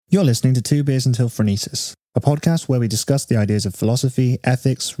You're listening to Two Beers Until Phronesis, a podcast where we discuss the ideas of philosophy,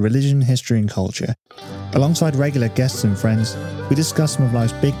 ethics, religion, history, and culture. Alongside regular guests and friends, we discuss some of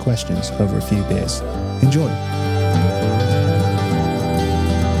life's big questions over a few beers. Enjoy.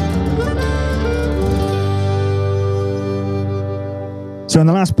 So in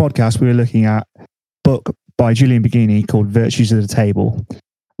the last podcast, we were looking at a book by Julian Baggini called Virtues of the Table.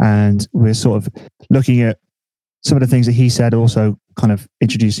 And we're sort of looking at some of the things that he said, also kind of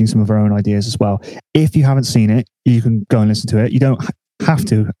introducing some of our own ideas as well. If you haven't seen it, you can go and listen to it. You don't have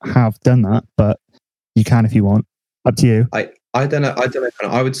to have done that, but you can if you want. Up to you. I don't know.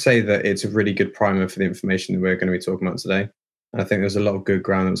 I would say that it's a really good primer for the information that we're going to be talking about today. And I think there's a lot of good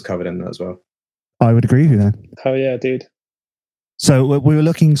ground that's covered in that as well. I would agree with you then. Hell yeah, dude. So we were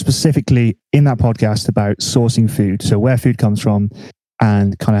looking specifically in that podcast about sourcing food. So where food comes from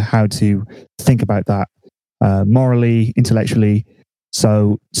and kind of how to think about that morally, intellectually.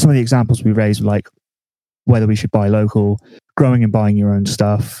 So some of the examples we raised were like whether we should buy local, growing and buying your own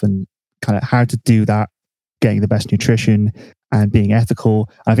stuff, and kind of how to do that, getting the best nutrition and being ethical.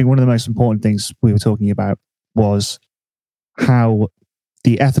 And I think one of the most important things we were talking about was how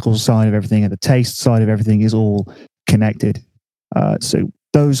the ethical side of everything and the taste side of everything is all connected. So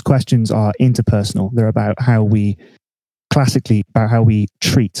those questions are interpersonal. They're about how we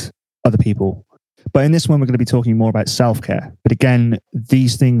treat other people. But in this one, we're going to be talking more about self-care. But again,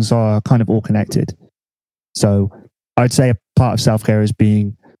 these things are kind of all connected. So I'd say a part of self-care is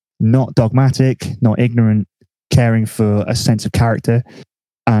being not dogmatic, not ignorant, caring for a sense of character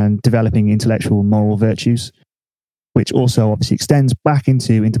and developing intellectual moral virtues, which also obviously extends back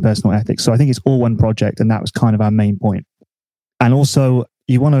into interpersonal ethics. So I think it's all one project, and that was kind of our main point. And also,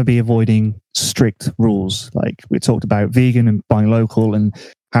 you want to be avoiding strict rules. Like we talked about vegan and buying local and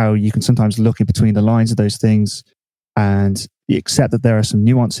how you can sometimes look in between the lines of those things and you accept that there are some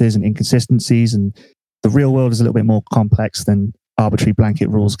nuances and inconsistencies, and the real world is a little bit more complex than arbitrary blanket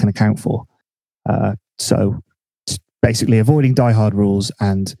rules can account for. So basically avoiding die-hard rules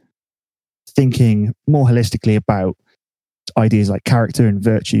and thinking more holistically about ideas like character and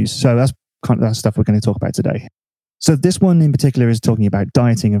virtues. So that's kind of that stuff we're going to talk about today. So this one in particular is talking about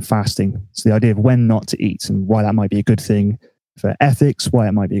dieting and fasting. So the idea of when not to eat and why that might be a good thing for ethics, why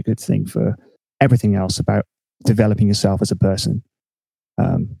it might be a good thing for everything else about developing yourself as a person.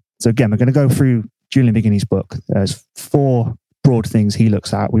 So again, we're going to go through Julian Baggini's book. There's 4 broad things he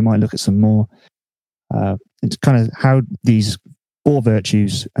looks at. We might look at some more. It's kind of how these 4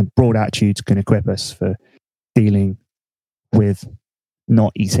 virtues and broad attitudes can equip us for dealing with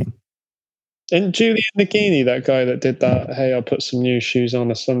not eating. And Julian Baggini, that guy that did that, hey, I'll put some new shoes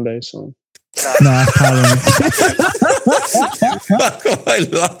on a Sunday song. No,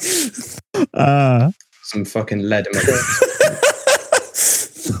 Some fucking lead in my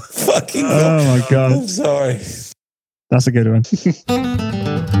fucking oh my god! I'm sorry. That's a good one.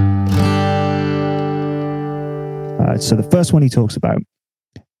 So the first one he talks about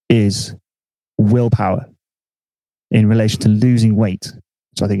is willpower in relation to losing weight,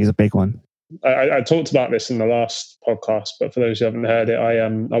 which I think is a big one. I talked about this in the last podcast, but for those who haven't heard it, I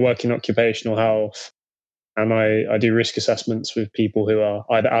work in occupational health, and I do risk assessments with people who are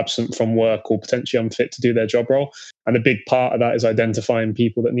either absent from work or potentially unfit to do their job role. And a big part of that is identifying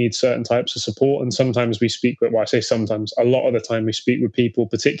people that need certain types of support. And sometimes we speak with, well, I say sometimes, a lot of the time we speak with people,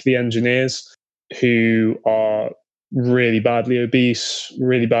 particularly engineers, who are really badly obese,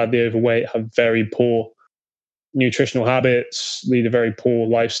 really badly overweight, have very poor nutritional habits, lead a very poor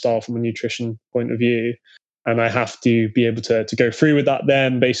lifestyle from a nutrition point of view. And I have to be able to go through with that,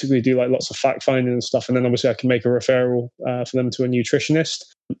 then basically do like lots of fact finding and stuff. And then obviously I can make a referral for them to a nutritionist.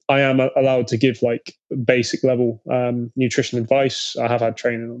 I am allowed to give like basic level nutrition advice. I have had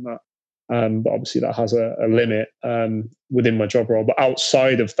training on that. But obviously that has a limit within my job role. But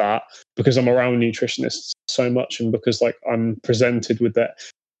outside of that, because I'm around nutritionists so much and because like I'm presented with that,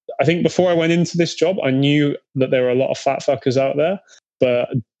 I think before I went into this job, I knew that there were a lot of fat fuckers out there, but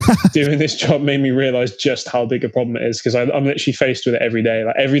doing this job made me realize just how big a problem it is, because I'm literally faced with it every day.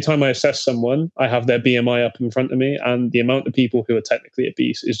 Like every time I assess someone, I have their BMI up in front of me, and the amount of people who are technically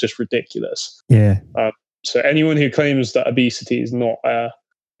obese is just ridiculous. Yeah. So anyone who claims that obesity is not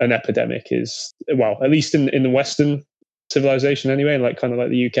an epidemic is, well, at least in the Western civilization anyway, like kind of like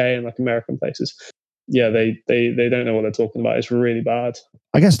the UK and like American places, yeah, they don't know what they're talking about. It's really bad.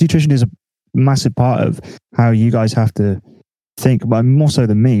 I guess nutrition is a massive part of how you guys have to think, but more so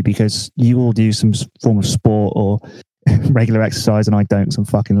than me, because you all do some form of sport or regular exercise and I don't, because I'm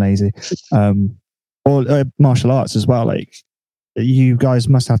fucking lazy. Or martial arts as well. Like you guys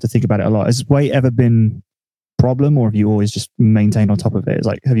must have to think about it a lot. Has weight ever been problem, or have you always just maintained on top of it? It's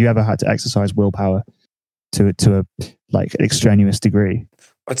like, have you ever had to exercise willpower to a like extraneous degree?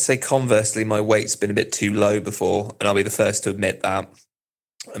 I'd say conversely, my weight's been a bit too low before, and I'll be the first to admit that.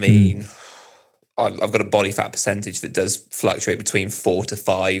 I mean, I've got a body fat percentage that does fluctuate between 4 to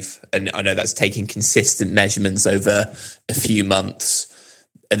 5, and I know that's taking consistent measurements over a few months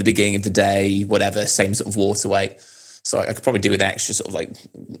at the beginning of the day, whatever, same sort of water weight. So I could probably do with an extra sort of like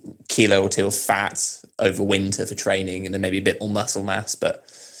kilo or 2 of fat over winter for training, and then maybe a bit more muscle mass. But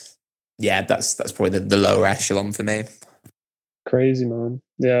yeah, that's probably the lower echelon for me. Crazy, man.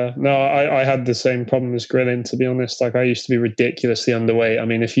 Yeah, no, I had the same problem as grilling, to be honest. Like, I used to be ridiculously underweight. I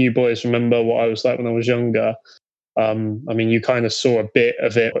mean, if you boys remember what I was like when I was younger, I mean, you kind of saw a bit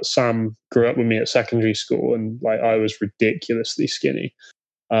of it. But Sam grew up with me at secondary school, and like I was ridiculously skinny.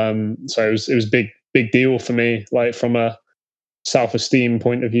 So it was big deal for me, like from a self-esteem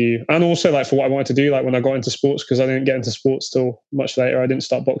point of view, and also like for what I wanted to do, like when I got into sports, because I didn't get into sports till much later. I didn't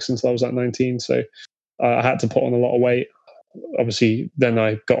start boxing until I was like 19, so I had to put on a lot of weight. Obviously, then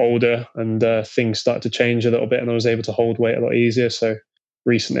I got older and things started to change a little bit, and I was able to hold weight a lot easier. So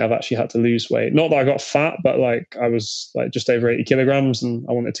recently, I've actually had to lose weight. Not that I got fat, but like I was like just over 80 kilograms, and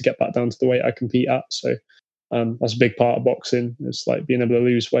I wanted to get back down to the weight I compete at. So that's a big part of boxing. It's like being able to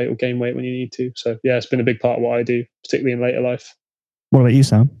lose weight or gain weight when you need to. So yeah, it's been a big part of what I do, particularly in later life. What about you,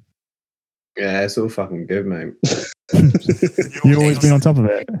 Sam? Yeah, it's all fucking good, mate. You've always been on top of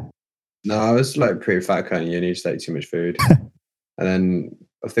it. No, I was like pretty fat kind of uni, just ate too much food. And then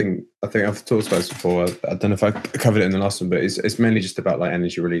I think I've talked about this before. I don't know if I covered it in the last one, but it's mainly just about like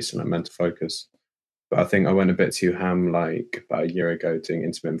energy release and like mental focus. But I think I went a bit too ham like about a year ago doing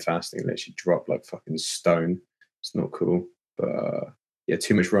intermittent fasting, literally dropped like fucking stone. It's not cool. But yeah,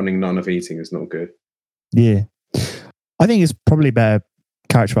 too much running, not enough eating is not good. Yeah. I think it's probably better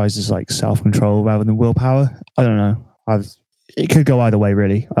characterized as like self-control rather than willpower. I don't know. It could go either way,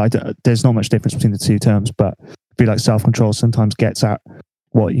 really. There's not much difference between the two terms, but I feel like self-control sometimes gets at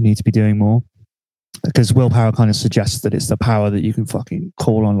what you need to be doing more, because willpower kind of suggests that it's the power that you can fucking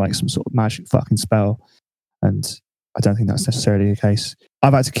call on like some sort of magic fucking spell, and I don't think that's necessarily the case.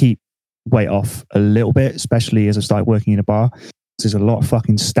 I've had to keep weight off a little bit, especially as I started working in a bar. There's a lot of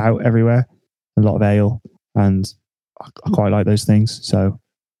fucking stout everywhere, a lot of ale, and I quite like those things. So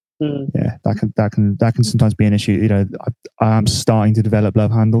yeah, that can sometimes be an issue. You know, I am starting to develop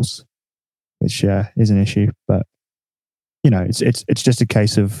love handles, which is an issue. But you know, it's just a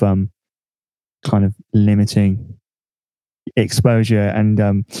case of kind of limiting exposure. And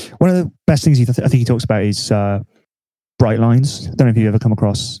one of the best things I think he talks about is bright lines. I don't know if you've ever come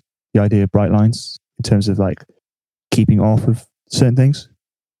across the idea of bright lines in terms of like keeping off of certain things.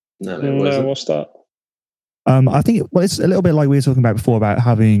 No, what's that? I think it's a little bit like we were talking about before about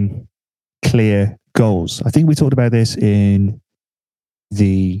having clear goals. I think we talked about this in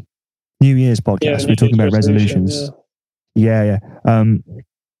the New Year's podcast. We were talking about resolutions. Yeah.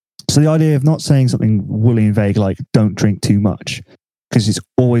 So the idea of not saying something woolly and vague like don't drink too much, because it's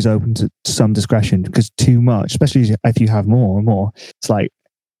always open to some discretion, because too much, especially if you have more and more, it's like,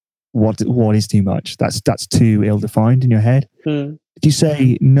 what is too much? That's too ill-defined in your head. If you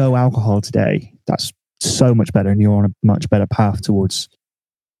say no alcohol today, that's so much better, and you're on a much better path towards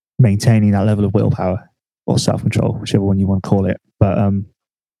maintaining that level of willpower or self-control, whichever one you want to call it. But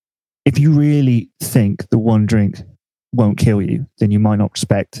if you really think the one drink won't kill you, then you might not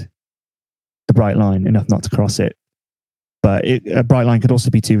respect the bright line enough not to cross it. But a bright line could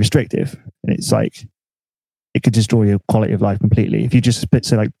also be too restrictive, and it's like it could destroy your quality of life completely. If you just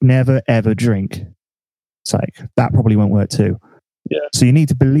say like never ever drink, it's like that probably won't work too. Yeah. So you need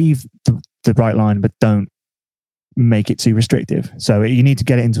to believe the bright line, but don't make it too restrictive. So you need to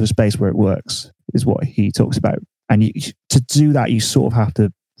get it into a space where it works, is what he talks about. And to do that, you sort of have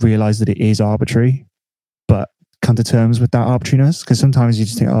to realize that it is arbitrary, but come to terms with that arbitrariness. Because sometimes you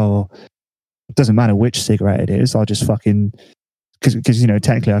just think, oh, it doesn't matter which cigarette it is. I'll just fucking, because you know,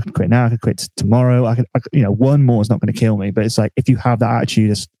 technically I could quit now, I could quit tomorrow. I one more is not going to kill me. But it's like, if you have that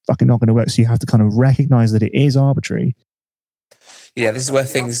attitude, it's fucking not going to work. So you have to kind of recognize that it is arbitrary. Yeah, this is where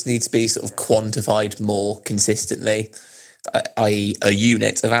things need to be sort of quantified more consistently, i.e. a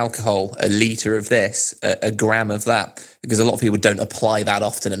unit of alcohol, a litre of this, a gram of that, because a lot of people don't apply that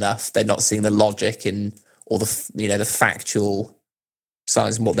often enough. They're not seeing the logic in, or the factual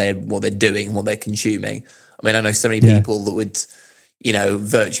science in what they're doing, what they're consuming. I mean, I know so many people that would,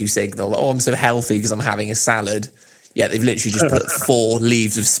 virtue signal, oh, I'm so healthy because I'm having a salad. Yeah, they've literally just put 4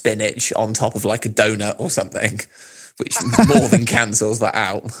 leaves of spinach on top of like a donut or something, which more than cancels that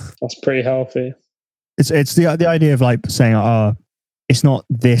out. That's pretty healthy. It's the idea of like saying, oh, it's not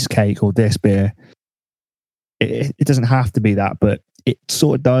this cake or this beer. it doesn't have to be that, but it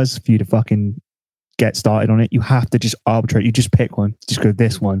sort of does for you to fucking get started on it. You have to just arbitrate. You just pick one. Just go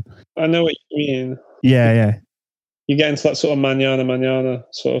this one. I know what you mean. Yeah. You get into that sort of manana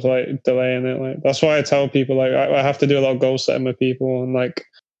sort of like delaying it. Like that's why I tell people like I have to do a lot of goal setting with people, and like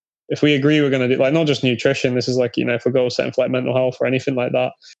if we agree we're going to do like not just nutrition, this is like, you know, for goal setting for like mental health or anything like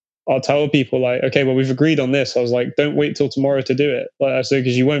that, I'll tell people like, okay, well, we've agreed on this. I was like, don't wait till tomorrow to do it. Like I said,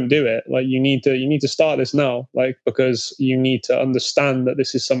 because you won't do it. Like you need to start this now, like, because you need to understand that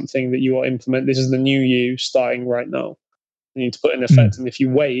this is something that you are implement. This is the new you starting right now. You need to put in effect. And if you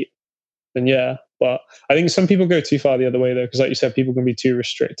wait, then yeah. But I think some people go too far the other way though, because like you said, people can be too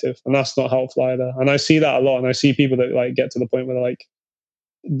restrictive, and that's not helpful either. And I see that a lot. And I see people that like get to the point where they're like,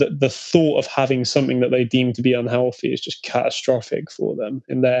 the thought of having something that they deem to be unhealthy is just catastrophic for them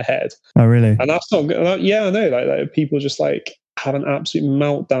in their head. Oh, really? And that's not good. Yeah, I know. Like people just like have an absolute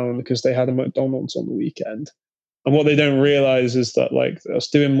meltdown because they had a McDonald's on the weekend. And what they don't realize is that like it's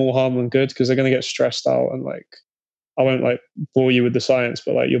doing more harm than good, because they're going to get stressed out. And like, I won't like bore you with the science,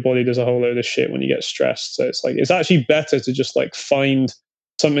 but like your body does a whole load of shit when you get stressed. So it's like, it's actually better to just like find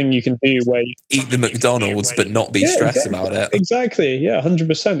something you can do where you eat the McDonald's but not be stressed about it. Exactly. Yeah,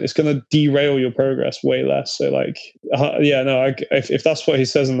 100%. It's going to derail your progress way less. So like, if that's what he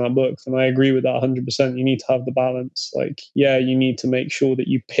says in that book, then I agree with that 100%. You need to have the balance. Like, yeah, you need to make sure that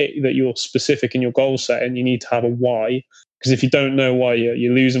you pick, that you're specific in your goal set, and you need to have a why. Because if you don't know why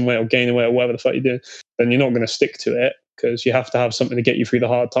you're losing weight or gaining weight or whatever the fuck you're doing, then you're not going to stick to it, because you have to have something to get you through the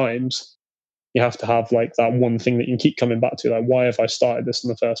hard times. You have to have like that one thing that you can keep coming back to. Like, why have I started this in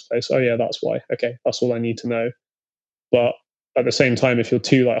the first place? Oh yeah, that's why. Okay, that's all I need to know. But at the same time, if you're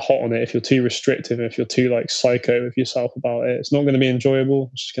too like hot on it, if you're too restrictive, if you're too like psycho with yourself about it, it's not going to be enjoyable.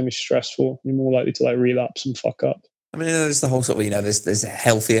 It's just going to be stressful. You're more likely to like relapse and fuck up. I mean, there's the whole sort of, you know, there's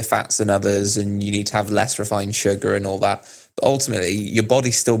healthier fats than others, and you need to have less refined sugar and all that. But ultimately, your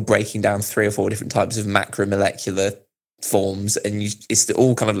body's still breaking down 3 or 4 different types of macromolecular forms, and it's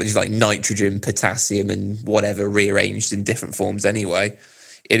all kind of just like nitrogen, potassium, and whatever rearranged in different forms anyway.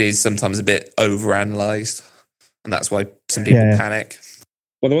 It is sometimes a bit overanalyzed, and that's why some people panic.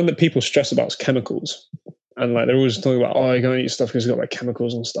 Well, the one that people stress about is chemicals, and like they're always talking about, oh, you're going to eat stuff because it's got like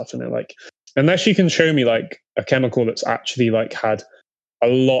chemicals and stuff, and they're like, unless you can show me like a chemical that's actually like had a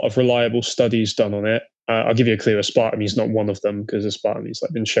lot of reliable studies done on it. I'll give you a clue. Aspartame is not one of them, because aspartame has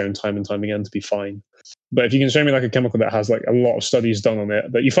like been shown time and time again to be fine. But if you can show me like a chemical that has like a lot of studies done on it,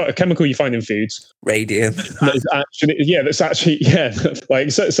 that you find a chemical you find in foods, radium, that's actually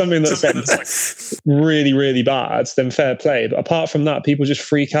like something that's like really, really bad, then fair play. But apart from that, people just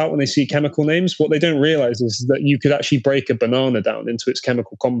freak out when they see chemical names. What they don't realize is that you could actually break a banana down into its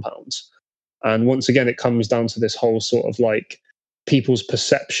chemical compounds. And once again, it comes down to this whole sort of like people's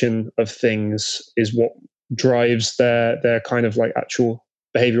perception of things is what drives their kind of like actual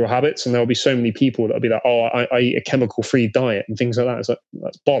behavioral habits. And there'll be so many people that'll be like, oh, I eat a chemical-free diet and things like that. It's like,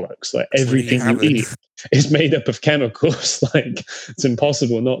 that's bollocks. Like everything you eat is made up of chemicals. Like it's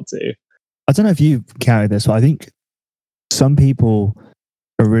impossible not to. I don't know if you've counted this, but I think some people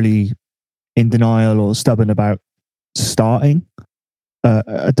are really in denial or stubborn about starting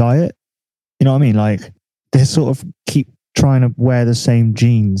a diet. You know what I mean? Like they sort of keep trying to wear the same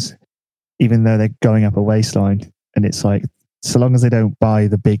jeans, even though they're going up a waistline. And it's like, so long as they don't buy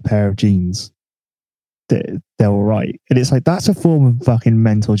the big pair of jeans, they're all right. And it's like, that's a form of fucking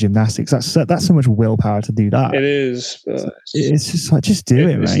mental gymnastics. That's so much willpower to do that. It is. It's just like, just do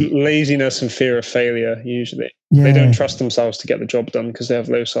it, mate. Laziness and fear of failure, usually. Yeah. They don't trust themselves to get the job done because they have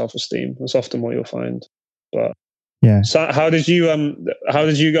low self-esteem. That's often what you'll find. But yeah. So how did you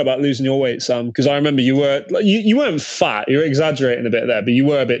go about losing your weight, Sam? Because I remember you weren't fat. You were exaggerating a bit there, but you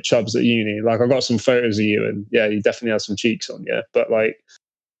were a bit chubs at uni. Like I got some photos of you, and yeah, you definitely had some cheeks on, yeah. But like,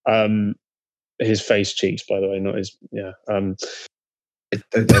 his face cheeks, by the way, not his. Yeah. Just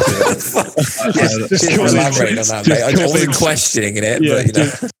elaborate on that, mate. I wasn't questioning it, yeah, but you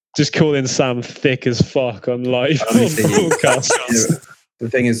know. Just calling Sam thick as fuck on live podcast. The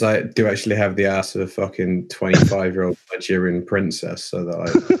thing is, I do actually have the ass of a fucking 25-year-old Nigerian princess, so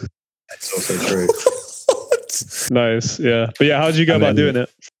that that's also true. Nice, yeah. But yeah, how did you go about doing it?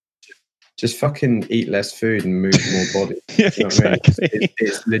 Just fucking eat less food and move more body. Yeah, you know exactly. I mean?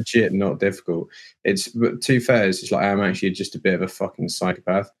 It's legit not difficult. But to be fair, it's just like I'm actually just a bit of a fucking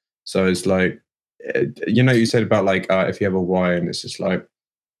psychopath. So it's like, you know, you said about like if you have a why, and it's just like,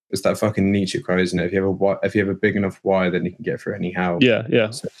 it's that fucking Nietzsche quote, isn't it? If you have a big enough why, then you can get through any how. Yeah,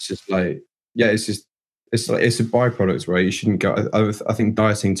 yeah. So it's just like, yeah, it's a byproduct, right? You shouldn't go. I think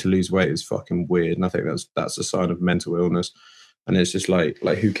dieting to lose weight is fucking weird, and I think that's a sign of mental illness. And it's just like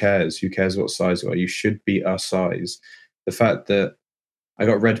who cares? Who cares what size you are? You should be our size. The fact that I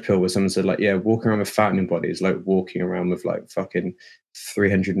got red pill where someone said like, yeah, walking around with fat in your body is like walking around with like fucking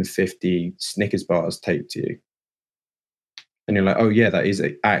 350 Snickers bars taped to you. And you're like, oh yeah, that is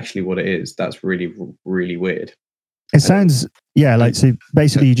actually what it is. That's really, really weird. It sounds, yeah, like, so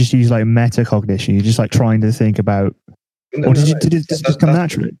basically you just use like metacognition. You're just like trying to think about, or did it just come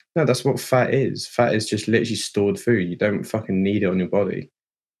naturally? No, that's what fat is. Fat is just literally stored food. You don't fucking need it on your body.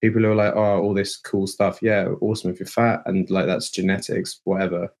 People are like, oh, all this cool stuff. Yeah, awesome if you're fat, and like that's genetics,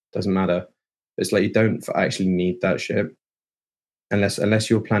 whatever, doesn't matter. It's like you don't actually need that shit unless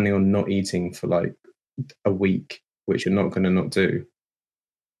you're planning on not eating for like a week, which you're not going to not do.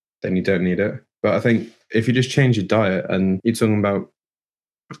 Then you don't need it. But I think if you just change your diet, and you're talking about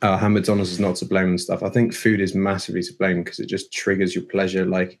how McDonald's is not to blame and stuff, I think food is massively to blame because it just triggers your pleasure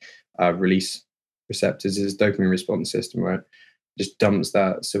like release receptors. It's a dopamine response system, right? Just dumps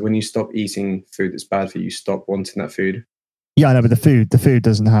that. So when you stop eating food that's bad for you, stop wanting that food. Yeah, I know, but the food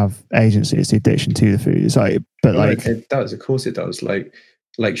doesn't have agency. It's the addiction to the food. It's like, but like it does. Of course, it does. Like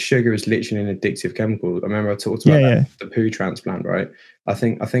sugar is literally an addictive chemical. I remember I talked about the poo transplant, right? I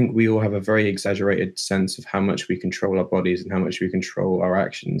think we all have a very exaggerated sense of how much we control our bodies and how much we control our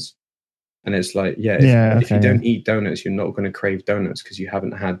actions. And it's like, if you don't eat donuts, you're not going to crave donuts because you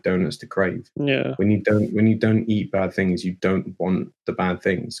haven't had donuts to crave. Yeah. When you don't eat bad things, you don't want the bad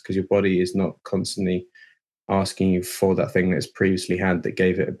things because your body is not constantly asking you for that thing that's previously had that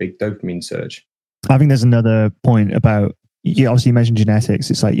gave it a big dopamine surge. I think there's another point about, obviously you mentioned genetics.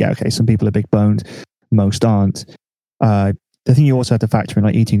 It's like, yeah, okay, some people are big boned, most aren't. I think you also have to factor in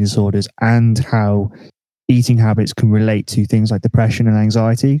like eating disorders and how eating habits can relate to things like depression and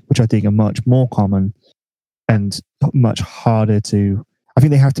anxiety, which I think are much more common and much harder to, I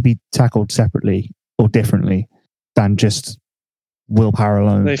think they have to be tackled separately or differently than just willpower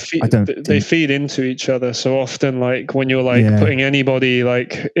alone. They feed into each other. So often, like when you're like putting anybody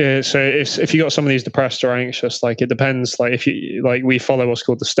like, so if you got somebody who's depressed or anxious, like it depends. Like if you like, we follow what's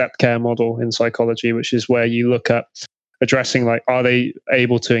called the step care model in psychology, which is where you look at addressing like, are they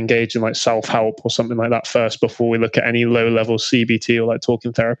able to engage in like self-help or something like that first before we look at any low-level CBT or like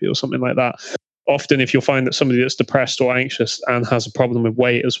talking therapy or something like that. Often if you'll find that somebody that's depressed or anxious and has a problem with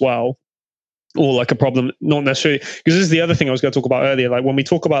weight as well, or like a problem, not necessarily, because this is the other thing I was going to talk about earlier. Like when we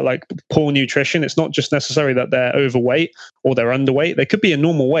talk about like poor nutrition, it's not just necessarily that they're overweight or they're underweight. They could be a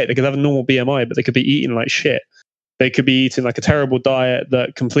normal weight. They could have a normal BMI, but they could be eating like shit. They could be eating like a terrible diet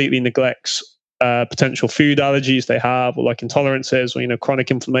that completely neglects potential food allergies they have, or like intolerances, or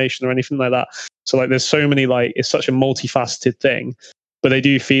chronic inflammation or anything like that. So like there's so many, like it's such a multifaceted thing, but they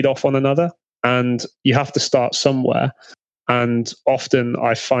do feed off one another, and you have to start somewhere. And often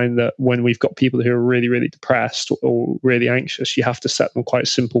I find that when we've got people who are really, really depressed or really anxious, you have to set them quite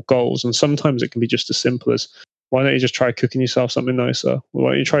simple goals. And sometimes it can be just as simple as, why don't you just try cooking yourself something nicer? Why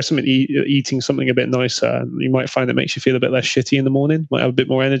don't you try eating something a bit nicer? And you might find it makes you feel a bit less shitty in the morning, might have a bit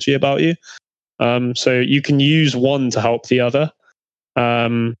more energy about you. So you can use one to help the other.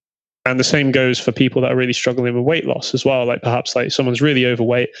 And the same goes for people that are really struggling with weight loss as well. Like perhaps like someone's really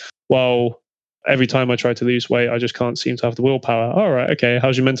overweight. Well, every time I try to lose weight, I just can't seem to have the willpower. All right, okay,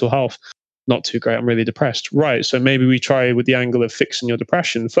 how's your mental health? Not too great. I'm really depressed. Right, so maybe we try with the angle of fixing your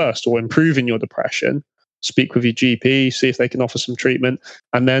depression first, or improving your depression. Speak with your GP, see if they can offer some treatment,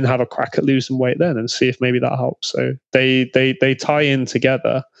 and then have a crack at losing weight then, and see if maybe that helps. So they tie in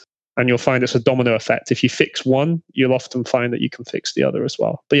together, and you'll find it's a domino effect. If you fix one, you'll often find that you can fix the other as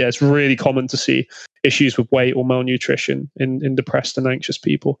well. But yeah, it's really common to see issues with weight or malnutrition in depressed and anxious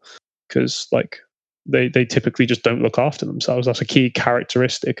people, because like they typically just don't look after themselves. That's a key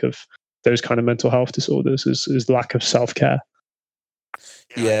characteristic of those kind of mental health disorders is lack of self-care.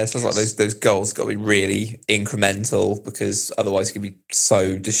 Yeah, it sounds like those goals got to be really incremental, because otherwise it can be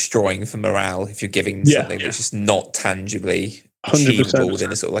so destroying for morale if you're giving something which is not tangibly achievable 100%.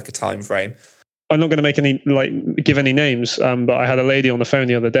 within a sort of like a time frame. I'm not going to give any names, but I had a lady on the phone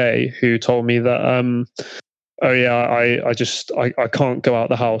the other day who told me that I can't go out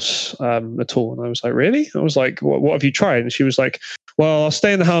the house at all. And I was like, really? I was like, what have you tried? And she was like, well, I'll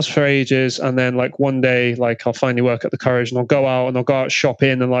stay in the house for ages, and then like one day, like I'll finally work at the courage, and I'll go out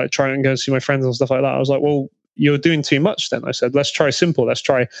shopping and like try and go see my friends and stuff like that. I was like, well, you're doing too much then. I said, let's try simple.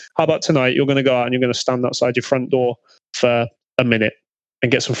 How about tonight you're going to go out and you're going to stand outside your front door for a minute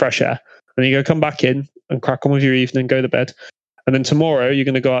and get some fresh air, and you go come back in and crack on with your evening, go to bed. And then tomorrow you're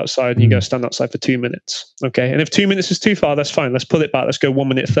going to go outside and you go stand outside for 2 minutes. Okay. And if 2 minutes is too far, that's fine. Let's pull it back. Let's go 1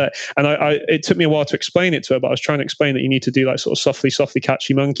 minute 30. And it took me a while to explain it to her, but I was trying to explain that you need to do like sort of softly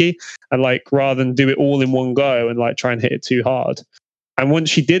catchy monkey, and like rather than do it all in one go and like try and hit it too hard. And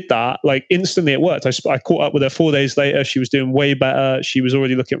once she did that, like instantly it worked. I caught up with her 4 days later. She was doing way better. She was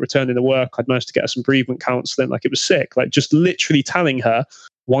already looking at returning to work. I'd managed to get her some bereavement counseling. Like it was sick. Like just literally telling her,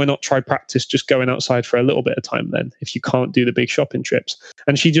 why not try practice just going outside for a little bit of time then, if you can't do the big shopping trips?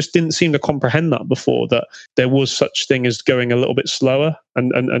 And she just didn't seem to comprehend that before, that there was such thing as going a little bit slower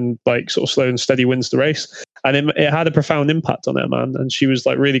and like sort of slow and steady wins the race. And it had a profound impact on her, man. And she was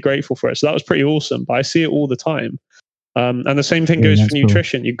like really grateful for it. So that was pretty awesome. But I see it all the time. And the same thing goes for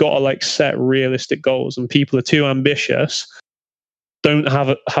nutrition. You've got to like set realistic goals, and people are too ambitious, don't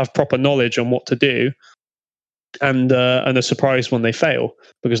have proper knowledge on what to do, and are surprised when they fail,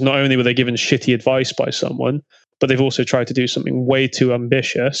 because not only were they given shitty advice by someone, but they've also tried to do something way too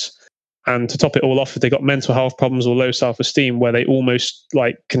ambitious. And to top it all off, if they got mental health problems or low self-esteem, where they almost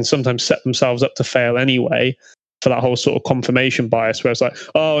like can sometimes set themselves up to fail anyway, for that whole sort of confirmation bias, where it's like,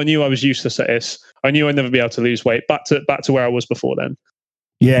 oh, I knew I was useless at this. I knew I'd never be able to lose weight. Back to where I was before then.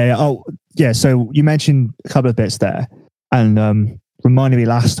 Yeah. Oh, yeah. So you mentioned a couple of bits there, and reminded me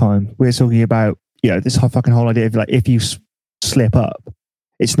last time we were talking about, this whole idea of like, if you slip up,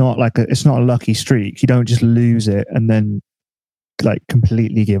 it's not a lucky streak. You don't just lose it and then like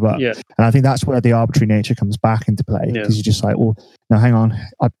completely give up. Yeah. And I think that's where the arbitrary nature comes back into play, because you're just like, well, no, hang on.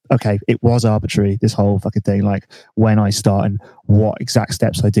 Okay, it was arbitrary, this whole fucking thing. Like when I start and what exact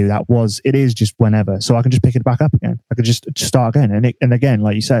steps I do, it is just whenever. So I can just pick it back up again. I could just start again. And again,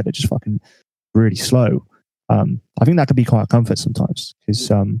 like you said, it's just fucking really slow. I think that could be quite a comfort sometimes,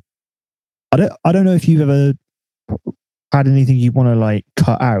 because I don't know if you've ever had anything you want to like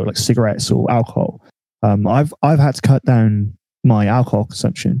cut out, like cigarettes or alcohol. I've had to cut down my alcohol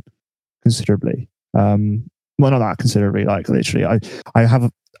consumption considerably. Well, not that considerably, like literally I have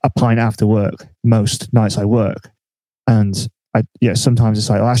a pint after work most nights I work, and sometimes it's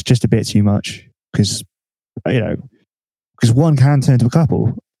like, oh, that's just a bit too much, because one can turn to a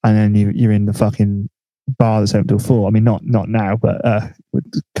couple, and then you're in the fucking bar that's open till 4. I mean, not now, but with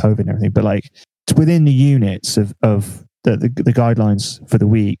COVID and everything, but like it's within the units of the guidelines for the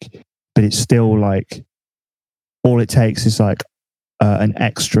week, but it's still like all it takes is like an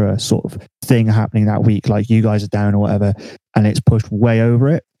extra sort of thing happening that week, like you guys are down or whatever, and it's pushed way over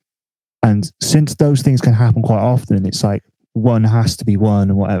it. And since those things can happen quite often, it's like one has to be one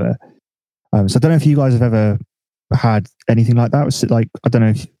or whatever. So I don't know if you guys have ever had anything like that. Was it like, I don't know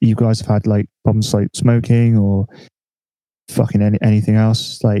if you guys have had like problems like smoking or fucking anything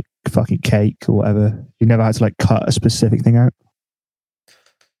else, like fucking cake or whatever. You never had to like cut a specific thing out?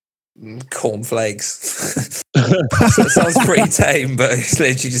 Cornflakes. So it sounds pretty tame, but it's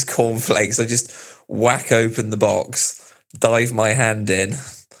literally just cornflakes. I just whack open the box, dive my hand in.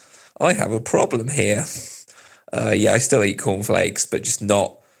 I have a problem here. I still eat cornflakes, but just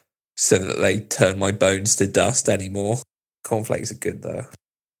not so that they turn my bones to dust anymore. Cornflakes are good though.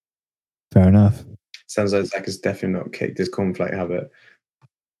 Fair enough. Sounds like Zach has definitely not kicked his cornflake habit.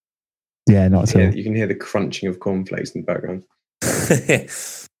 Yeah, not at all. You can hear the crunching of cornflakes in the background.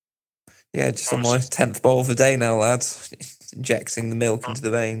 Yeah, just on my 10th bowl of the day now, lads. Injecting the milk into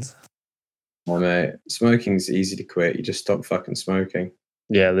the veins. Oh, mate, smoking's easy to quit. You just stop fucking smoking.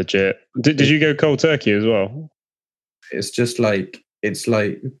 Yeah, legit. Did you go cold turkey as well? It's just like, it's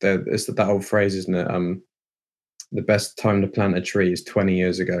that old phrase, isn't it? The best time to plant a tree is 20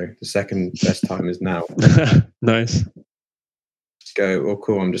 years ago. The second best time is now. Nice. Just go, well,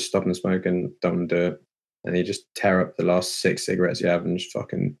 cool, I'm just stopping smoking, don't want to do it. And you just tear up the last 6 cigarettes you have and just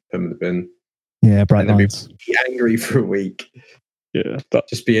fucking put them in the bin. Yeah, bright lines. Be angry for a week. Yeah.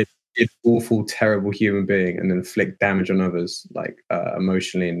 Just be an awful, terrible human being and then inflict damage on others, like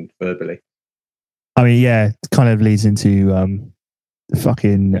emotionally and verbally. I mean, yeah, it kind of leads into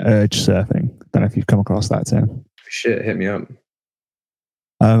fucking urge surfing. Don't know if you've come across that term. Shit, hit me up.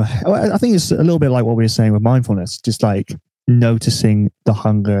 I think it's a little bit like what we were saying with mindfulness, just like noticing the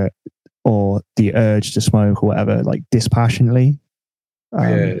hunger or the urge to smoke or whatever, like dispassionately. Yeah,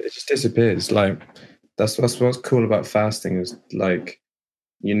 it just disappears. Like that's what's cool about fasting, is like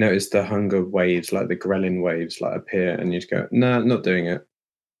you notice the hunger waves, like the ghrelin waves, like appear, and you just go, "Nah, not doing it,"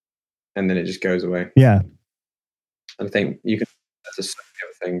 and then it just goes away. Yeah, and I think you can do so many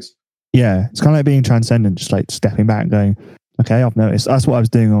other things. Yeah, it's kind of like being transcendent, just like stepping back and going, "Okay, I've noticed." That's what I was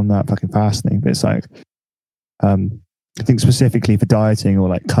doing on that fucking fasting. But it's like, I think specifically for dieting or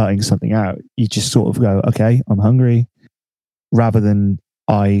like cutting something out, you just sort of go, okay, I'm hungry, rather than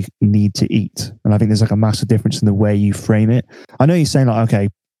I need to eat. And I think there's like a massive difference in the way you frame it. I know you're saying like, okay,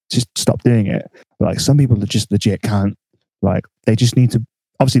 just stop doing it. But like some people just legit can't. Like they just need to,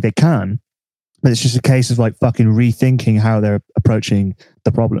 obviously they can, but it's just a case of like fucking rethinking how they're approaching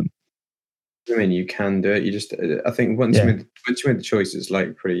the problem. I mean, you can do it. You just, I think once you made the choice, it's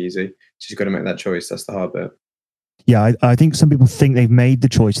like pretty easy. You just got to make that choice. That's the hard bit. Yeah, I think some people think they've made the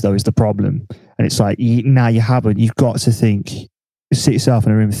choice though is the problem. And it's like, now you haven't. You've got to think, sit yourself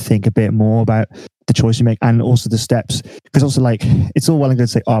in a room and think a bit more about the choice you make and also the steps. Because also like, it's all well and good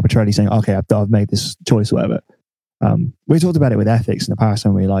to say arbitrarily saying, okay, I've made this choice or whatever. We talked about it with ethics in the past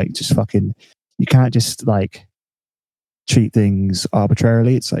and we like just fucking, you can't just like treat things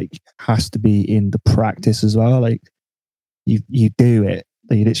arbitrarily. It's like, it has to be in the practice as well. Like you do it,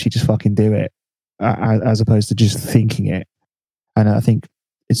 you literally just fucking do it as opposed to just thinking it. And I think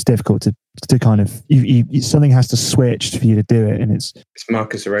it's difficult to kind of, something has to switch for you to do it. And it's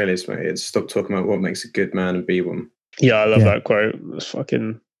Marcus Aurelius, mate. It's stop talking about what makes a good man and be one. Yeah, I love that quote. It's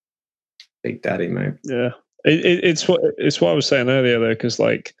fucking Big Daddy, mate. Yeah. It's what I was saying earlier though, because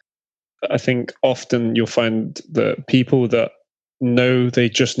like I think often you'll find that people that know they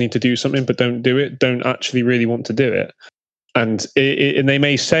just need to do something but don't do it, don't actually really want to do it. And and they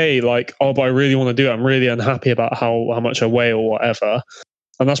may say like, oh, but I really want to do it. I'm really unhappy about how much I weigh or whatever.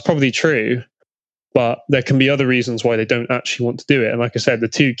 And that's probably true. But there can be other reasons why they don't actually want to do it. And like I said, the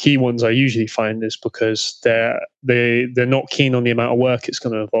two key ones I usually find is because they're not keen on the amount of work it's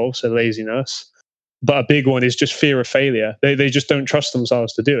going to involve, so laziness. But a big one is just fear of failure. They just don't trust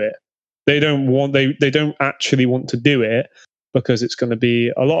themselves to do it. They don't actually want to do it because it's going to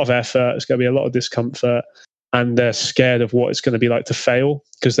be a lot of effort. It's going to be a lot of discomfort, and they're scared of what it's going to be like to fail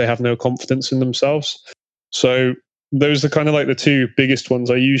because they have no confidence in themselves. So those are kind of like the two biggest ones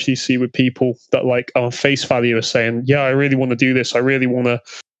I usually see with people that like on face value are saying, yeah, I really want to do this. I really want to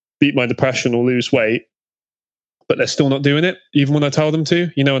beat my depression or lose weight. But they're still not doing it, even when I tell them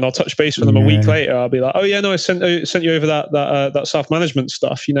to, and I'll touch base with them a week later. I'll be like, oh yeah, no, I sent you over that self-management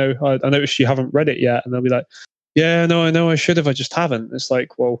stuff. I noticed you haven't read it yet. And they'll be like, yeah, no, I know I should have. I just haven't. It's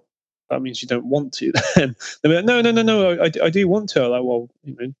like, well, that means you don't want to then. They'll be like, no, I do want to. I'm like, well,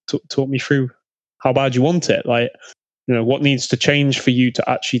 talk me through how bad you want it. Like, what needs to change for you to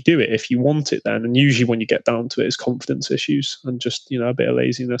actually do it if you want it then. And usually when you get down to it, it's confidence issues and just, a bit of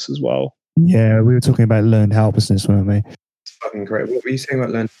laziness as well. Yeah, we were talking about learned helplessness, weren't we? It's fucking great. What were you saying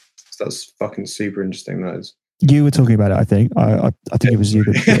about learned? That's fucking super interesting. That is. You were talking about it, I think. I think it was you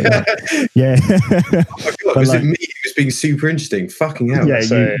that. Yeah. Oh my God, was it me who was being super interesting? Fucking hell.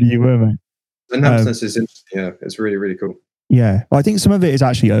 Yeah, you were, mate. Learned helplessness is interesting. Yeah, it's really, really cool. Yeah, well, I think some of it is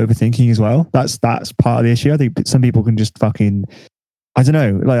actually overthinking as well. That's part of the issue. I think some people can just fucking, I don't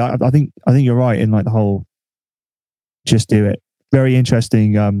know. Like I think you're right in like the whole, just do it. Very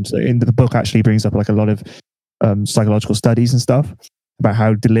interesting. So in the book actually brings up like a lot of psychological studies and stuff about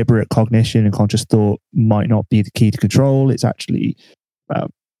how deliberate cognition and conscious thought might not be the key to control. It's actually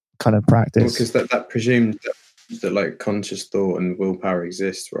kind of practice. Because that presumes that like conscious thought and willpower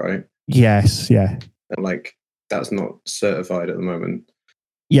exists, right? Yes, yeah. And like that's not certified at the moment.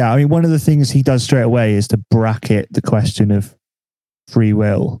 Yeah, I mean, one of the things he does straight away is to bracket the question of free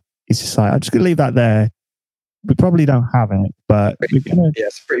will. He's just like, I'm just going to leave that there. We probably don't have it, but we're gonna... Yeah,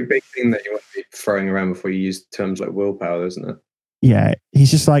 it's a pretty big thing that you want to be throwing around before you use terms like willpower, isn't it? Yeah, he's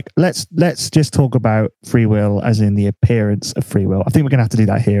just like, let's just talk about free will as in the appearance of free will. I think we're gonna have to do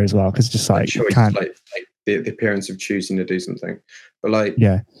that here as well because it's just like, choice, can't... like the appearance of choosing to do something. But like,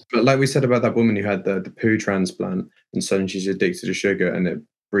 yeah, but like we said about that woman who had the poo transplant and suddenly she's addicted to sugar and it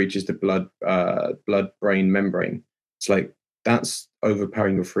breaches the blood-brain membrane. It's like that's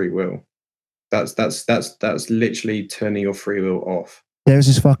overpowering your free will. That's literally turning your free will off. There's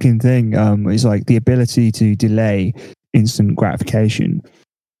this fucking thing. It's like the ability to delay instant gratification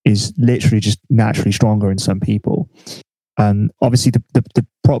is literally just naturally stronger in some people. And obviously,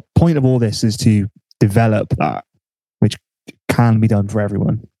 the point of all this is to develop that, which can be done for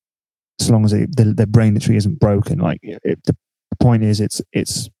everyone, as long as the brain literally isn't broken. Like the point is,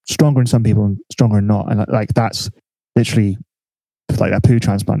 it's stronger in some people and stronger in not. And like that's literally. Like that poo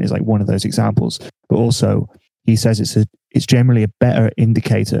transplant is like one of those examples, but also he says it's generally a better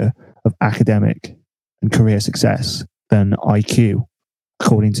indicator of academic and career success than IQ,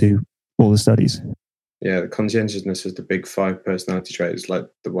 according to all the studies. Yeah, the conscientiousness is the big 5 personality trait. It's like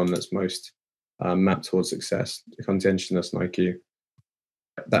the one that's most mapped towards success. The conscientiousness and IQ.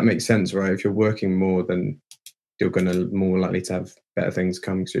 That makes sense, right? If you're working more, then you're going to more likely to have better things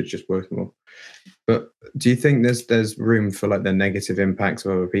coming, so it's just working more. But do you think there's room for like the negative impacts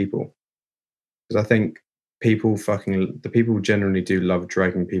of other people? Because I think the people generally do love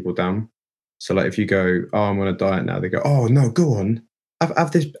dragging people down. So like if you go, oh, I'm on a diet now, they go, oh no, go on,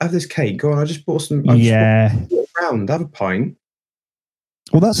 have this cake, go on, I just bought some, around, have a pint.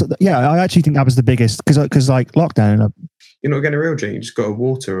 Well, I actually think that was the biggest, because like lockdown, you're not getting a real drink, you just got a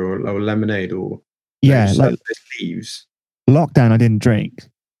water or lemonade or like leaves. Lockdown, I didn't drink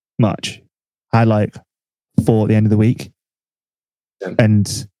much. I had like 4 at the end of the week,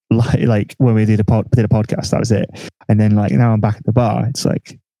 and like when we did a podcast, that was it. And then like now I'm back at the bar. It's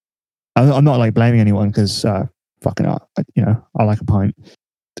like I'm not like blaming anyone, because fucking I like a pint.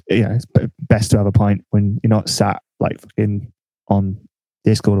 It's best to have a pint when you're not sat like fucking on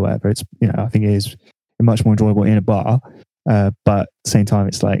Discord or whatever. It's I think it is much more enjoyable in a bar. But at the same time,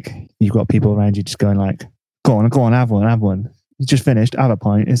 it's like you've got people around you just going like, go on, have one. You just finished, have a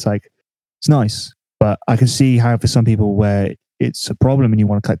pint. It's like, it's nice. But I can see how for some people where it's a problem and you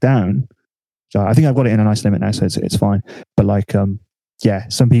want to cut down. So I think I've got it in a nice limit now, so it's fine. But like,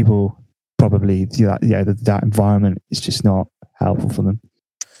 some people probably that environment is just not helpful for them.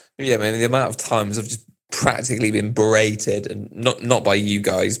 Yeah, man, the amount of times I've just practically been berated, and not by you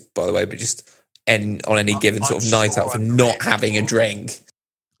guys, by the way, but just on any given sort of night out for not having a drink.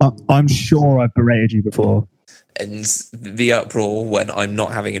 I'm sure I've berated you before. And the uproar when I'm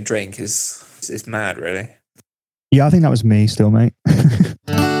not having a drink is mad, really. Yeah, I think that was me still, mate.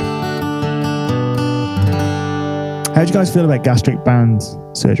 How do you guys feel about gastric band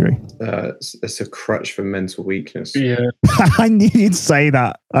surgery? It's a crutch for mental weakness. Yeah. I knew you'd say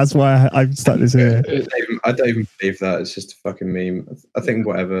that. That's why I've stuck this here. I don't even believe that. It's just a fucking meme. I think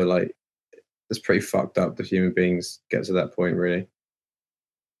whatever, like, it's pretty fucked up if human beings get to that point, really.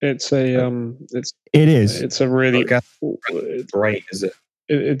 It's a it is. It's a really brain, is it?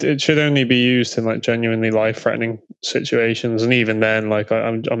 It should only be used in like genuinely life-threatening situations, and even then, like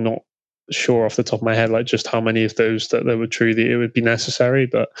I'm not sure off the top of my head like just how many of those that there would truly it would be necessary.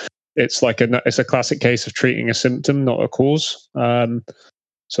 But it's like it's a classic case of treating a symptom, not a cause. So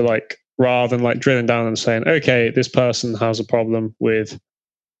like rather than like drilling down and saying, okay, this person has a problem with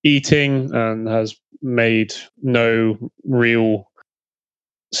eating and has made no real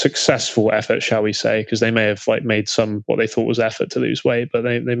successful effort, shall we say, because they may have like made some what they thought was effort to lose weight, but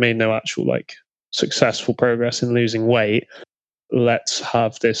they made no actual like successful progress in losing weight. Let's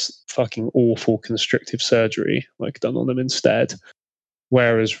have this fucking awful constrictive surgery like done on them instead.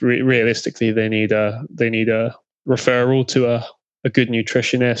 Whereas realistically, they need a referral to a good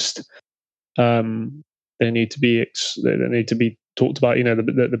nutritionist. They need to be talked about,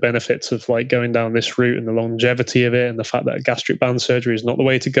 the benefits of like going down this route and the longevity of it, and the fact that gastric band surgery is not the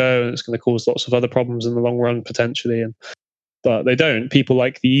way to go, and it's going to cause lots of other problems in the long run potentially. But they don't. People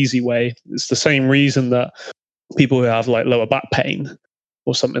like the easy way. It's the same reason that people who have like lower back pain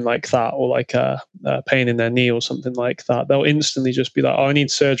or something like that, or like pain in their knee or something like that, they'll instantly just be like, oh, I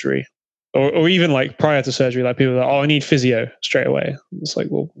need surgery. Or even like prior to surgery, like people are like, oh, I need physio straight away. It's like,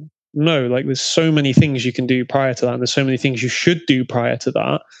 well, no, like there's so many things you can do prior to that, and there's so many things you should do prior to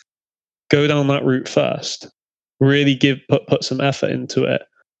that. Go down that route first. Really put some effort into it.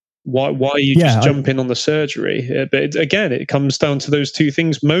 Why are you just jumping on the surgery? But again, it comes down to those two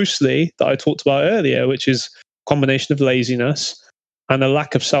things mostly that I talked about earlier, which is a combination of laziness and a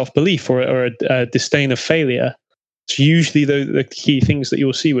lack of self-belief or a disdain of failure. It's usually the key things that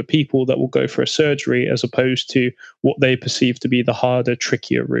you'll see with people that will go for a surgery, as opposed to what they perceive to be the harder,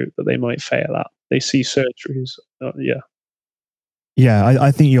 trickier route that they might fail at. They see surgeries. I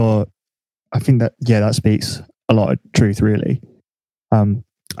think that speaks a lot of truth, really.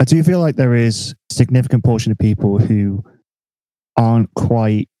 I do feel like there is a significant portion of people who aren't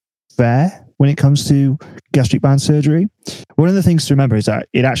quite fair when it comes to gastric band surgery. One of the things to remember is that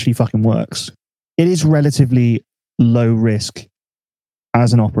it actually fucking works. It is relatively low risk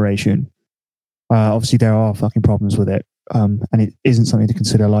as an operation. Obviously, there are fucking problems with it, and it isn't something to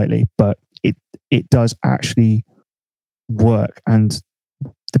consider lightly. But it does actually work, and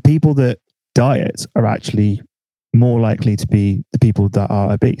the people that diet are actually more likely to be the people that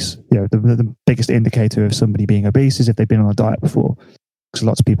are obese. The biggest indicator of somebody being obese is if they've been on a diet before, because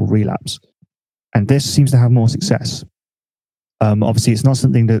lots of people relapse, and this seems to have more success. Obviously, it's not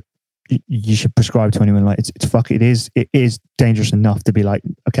something that you should prescribe to anyone. Like it is dangerous enough to be like,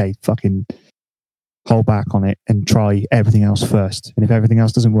 okay, fucking hold back on it and try everything else first. And if everything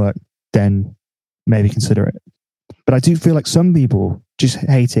else doesn't work, then maybe consider it. But I do feel like some people just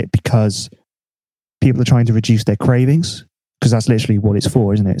hate it because people are trying to reduce their cravings, because that's literally what it's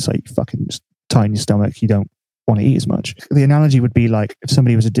for, isn't it? It's like fucking just tighten your stomach. You don't want to eat as much. The analogy would be like if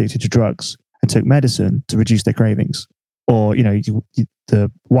somebody was addicted to drugs and took medicine to reduce their cravings. Or, the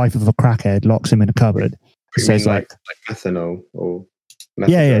wife of a crackhead locks him in a cupboard It says like methanol or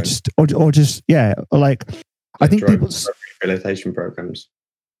yeah, just or just like I think drug people's rehabilitation programs.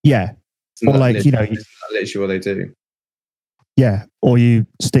 Yeah, or like literally what they do. Yeah, or you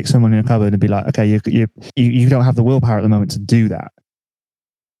stick someone in a cupboard and be like, okay, you don't have the willpower at the moment to do that,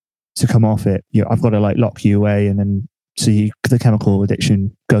 to come off it. I've got to like lock you away, and then the chemical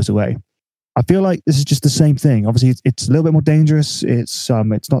addiction goes away. I feel like this is just the same thing. Obviously, it's a little bit more dangerous. It's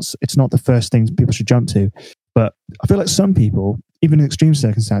not the first thing people should jump to, but I feel like some people, even in extreme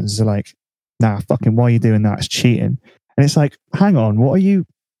circumstances, are like, nah, fucking, why are you doing that? It's cheating. And it's like, hang on, what are you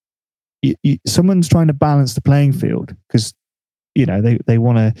someone's trying to balance the playing field because they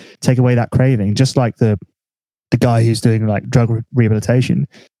want to take away that craving, just like the guy who's doing like drug rehabilitation,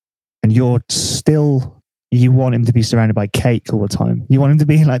 and you want him to be surrounded by cake all the time. You want him to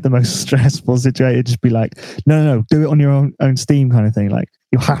be in like the most stressful situation, just be like, no, do it on your own steam kind of thing. Like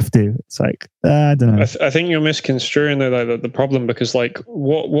you have to. It's like, I don't know. I think you're misconstruing though the problem, because like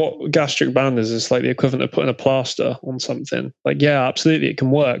what gastric band is like the equivalent of putting a plaster on something. Like, yeah, absolutely, it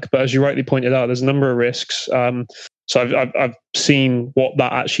can work, but as you rightly pointed out, there's a number of risks. So I've seen what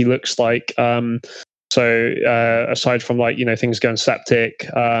that actually looks like. So aside from like things going septic,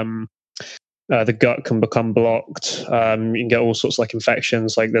 the gut can become blocked. You can get all sorts of like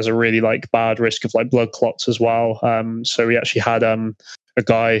infections. Like there's a really like bad risk of like blood clots as well. So we actually had a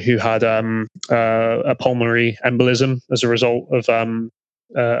guy who had a pulmonary embolism as a result of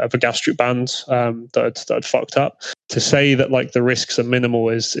a gastric band that had fucked up. To say that like the risks are minimal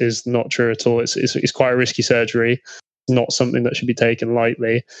is not true at all. It's quite a risky surgery. Not something that should be taken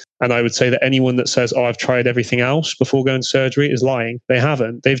lightly. And I would say that anyone that says, I've tried everything else before going to surgery is lying. They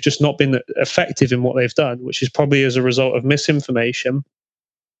haven't. They've just not been effective in what they've done, which is probably as a result of misinformation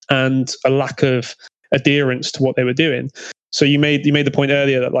and a lack of adherence to what they were doing. So you made the point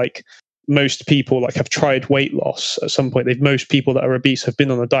earlier that like most people like have tried weight loss at some point. Most people that are obese have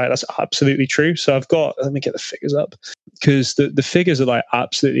been on a diet. That's absolutely true. So let me get the figures up, because the figures are like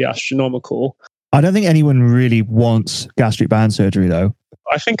absolutely astronomical. I don't think anyone really wants gastric band surgery, though.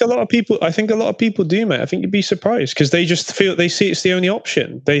 I think a lot of people do, mate. I think you'd be surprised because they just they see it's the only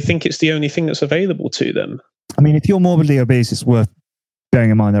option. They think it's the only thing that's available to them. I mean, if you're morbidly obese, it's worth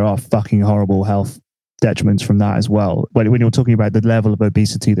bearing in mind there are fucking horrible health detriments from that as well. When you're talking about the level of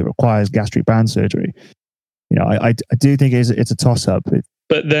obesity that requires gastric band surgery, I do think it's a toss up.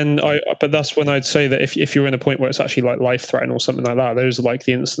 But that's when I'd say that if you're in a point where it's actually like life threatening or something like that, those are like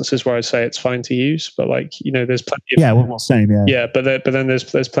the instances where I'd say it's fine to use. But like there's plenty of same. But then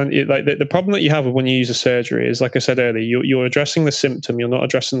there's plenty like the problem that you have when you use a surgery is, like I said earlier, you're addressing the symptom, you're not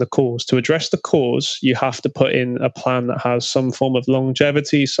addressing the cause. To address the cause, you have to put in a plan that has some form of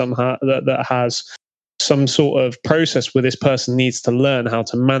longevity, that has some sort of process where this person needs to learn how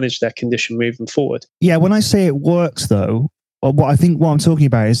to manage their condition moving forward. Yeah, when I say it works though, what I'm talking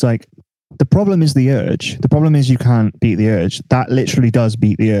about is like, the problem is the urge. The problem is you can't beat the urge. That literally does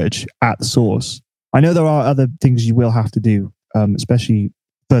beat the urge at the source. I know there are other things you will have to do, especially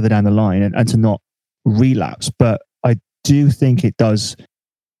further down the line, and to not relapse. But I do think it does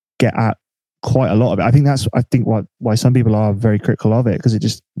get at quite a lot of it. I think why some people are very critical of it, because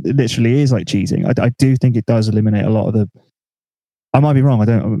it literally is like cheating. I do think it does eliminate a lot of the. I might be wrong. I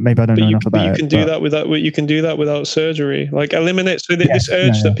don't know enough about it. You can do that without surgery. Like eliminate. So this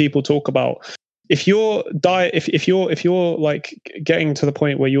urge that people talk about. If your diet, if you're like getting to the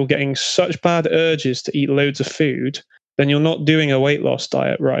point where you're getting such bad urges to eat loads of food, then you're not doing a weight loss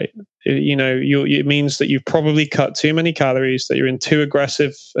diet right. It means that you've probably cut too many calories, that you're in too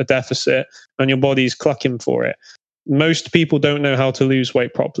aggressive a deficit, and your body's clucking for it. Most people don't know how to lose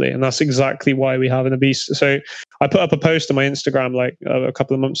weight properly, and that's exactly why we have an obese. So I put up a post on my Instagram like a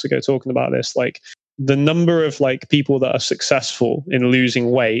couple of months ago talking about this, like the number of like people that are successful in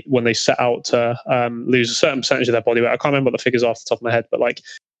losing weight when they set out to lose a certain percentage of their body weight. I can't remember what the figures are off the top of my head, but like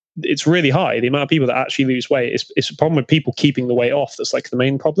it's really high. The amount of people that actually lose weight is a problem with people keeping the weight off. That's like the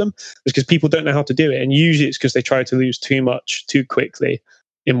main problem, is because people don't know how to do it, and usually it's because they try to lose too much too quickly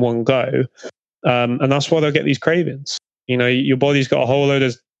in one go. And that's why they'll get these cravings. Your body's got a whole load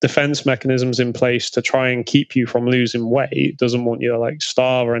of defense mechanisms in place to try and keep you from losing weight. It doesn't want you to like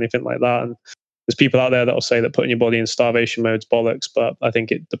starve or anything like that. And there's people out there that'll say that putting your body in starvation mode's bollocks, but I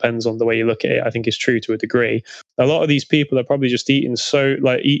think it depends on the way you look at it. I think it's true to a degree. A lot of these people are probably just eating so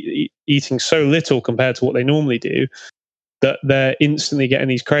little compared to what they normally do, that they're instantly getting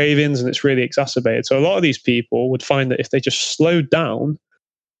these cravings, and it's really exacerbated. So a lot of these people would find that if they just slowed down,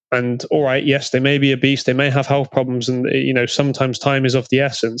 and all right, yes, they may be obese, they may have health problems, and sometimes time is of the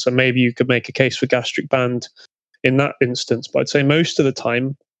essence, and maybe you could make a case for gastric band in that instance. But I'd say most of the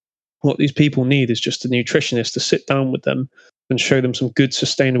time, What these people need is just a nutritionist to sit down with them and show them some good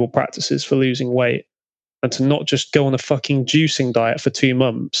sustainable practices for losing weight, and to not just go on a fucking juicing diet for 2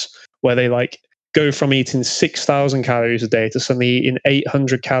 months where they like go from eating 6,000 calories a day to suddenly eating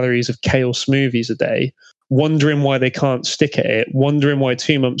 800 calories of kale smoothies a day, wondering why they can't stick at it, wondering why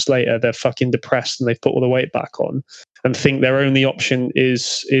 2 months later they're fucking depressed and they've put all the weight back on, and think their only option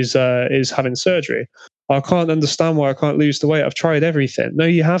is having surgery. I can't understand why I can't lose the weight. I've tried everything. No,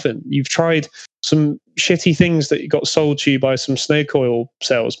 you haven't. You've tried some shitty things that got sold to you by some snake oil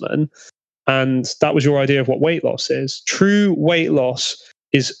salesman, and that was your idea of what weight loss is. True weight loss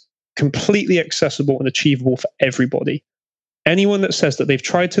is completely accessible and achievable for everybody. Anyone that says that they've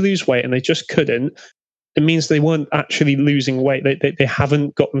tried to lose weight and they just couldn't, it means they weren't actually losing weight. They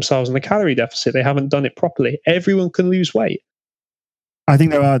haven't got themselves in a calorie deficit. They haven't done it properly. Everyone can lose weight. I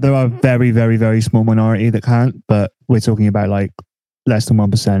think there are a very, very, very small minority that can't, but we're talking about like less than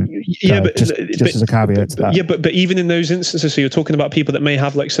 1%. Yeah, so but just as a caveat to that. Yeah, but even in those instances, so you're talking about people that may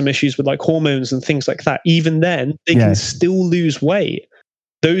have like some issues with like hormones and things like that. Even then, they can still lose weight.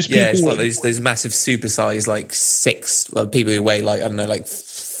 Those people, it's like those massive supersized people who weigh like, I don't know, like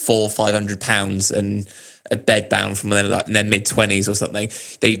 400-500 pounds and are bedbound from when they're like in their mid-20s or something.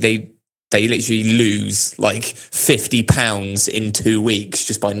 They literally lose like 50 pounds in 2 weeks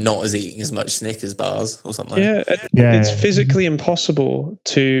just by not eating as much Snickers bars or something. Yeah, it's physically impossible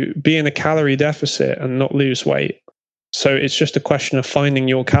to be in a calorie deficit and not lose weight. So it's just a question of finding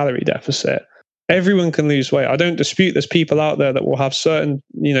your calorie deficit. Everyone can lose weight. I don't dispute there's people out there that will have certain,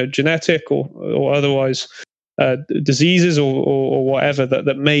 genetic or otherwise diseases or whatever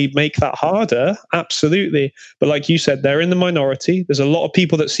that may make that harder. Absolutely. But like you said, they're in the minority. There's a lot of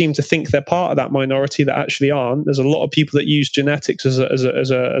people that seem to think they're part of that minority that actually aren't. There's a lot of people that use genetics as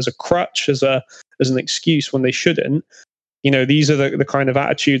a crutch, as an excuse when they shouldn't. These are the kind of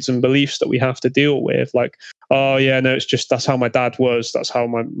attitudes and beliefs that we have to deal with. Like, oh yeah, no, it's just that's how my dad was, that's how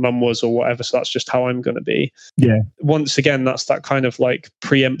my mum was, or whatever. So that's just how I'm going to be. Yeah. Once again, that's that kind of like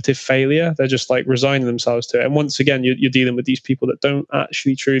preemptive failure. They're just like resigning themselves to it. And once again, you're dealing with these people that don't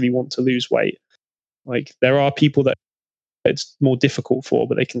actually truly want to lose weight. Like there are people that it's more difficult for,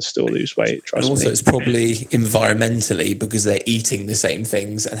 but they can still lose weight. Trust me. Also, it's probably environmentally because they're eating the same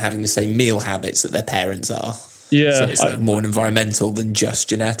things and having the same meal habits that their parents are. Yeah, so it's like more environmental than just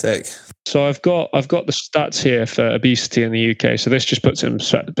genetic. So I've got the stats here for obesity in the UK. So this just puts it in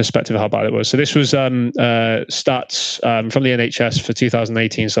perspective how bad it was. So this was stats from the NHS for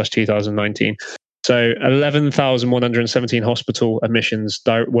 2018/2019. So 11,117 hospital admissions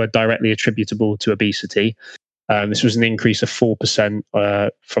were directly attributable to obesity. This was an increase of 4%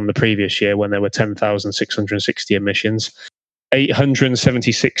 from the previous year when there were 10,660 admissions.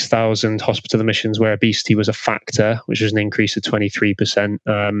 876,000 hospital admissions where obesity was a factor, which was an increase of 23%.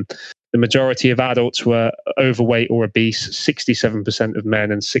 The majority of adults were overweight or obese, 67% of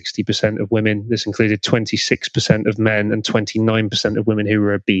men and 60% of women. This included 26% of men and 29% of women who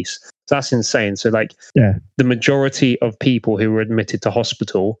were obese. So that's insane. So the majority of people who were admitted to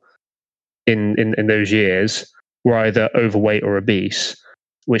hospital in those years were either overweight or obese,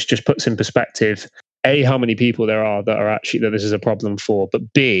 which just puts in perspective A, how many people there are that are actually that this is a problem for,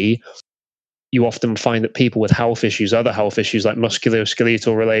 but B, you often find that people with health issues, other health issues like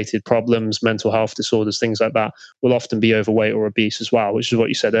musculoskeletal related problems, mental health disorders, things like that, will often be overweight or obese as well, which is what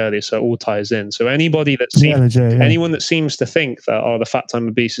you said earlier. So it all ties in. So anybody that anyone that seems to think that the fact I'm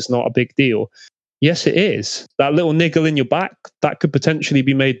obese is not a big deal, yes, it is. That little niggle in your back that could potentially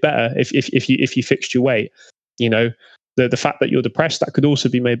be made better if you fixed your weight. The fact that you're depressed, that could also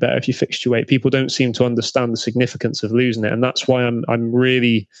be made better if you fixed your weight. People don't seem to understand the significance of losing it, and that's why I'm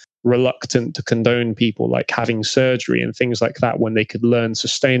really reluctant to condone people like having surgery and things like that when they could learn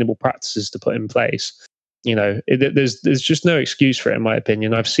sustainable practices to put in place. There's just no excuse for it, in my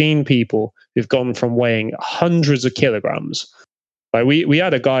opinion. I've seen people who've gone from weighing hundreds of kilograms. Like we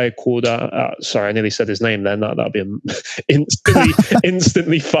had a guy called sorry, I nearly said his name then. That'll be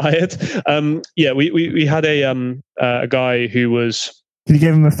instantly fired. We had a guy who was. Can you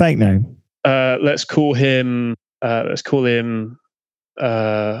give him a fake name? Let's call him. I don't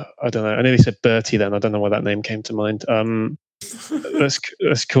know. I nearly said Bertie then. I don't know why that name came to mind. Let's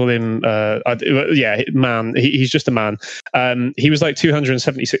call him. Man. He's just a man. He was like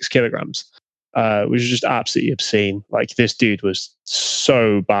 276 kilograms. Which is just absolutely obscene. Like this dude was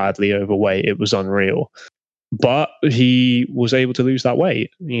so badly overweight, it was unreal. But he was able to lose that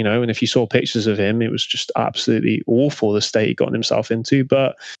weight, and if you saw pictures of him, it was just absolutely awful, the state he got himself into.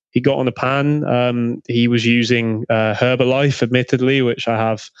 But he got on a pan. He was using Herbalife, admittedly, which I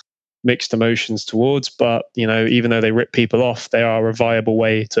have mixed emotions towards. But, you know, even though they rip people off, they are a viable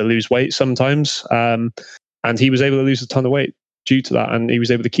way to lose weight sometimes. And he was able to lose a ton of weight due to that, and he was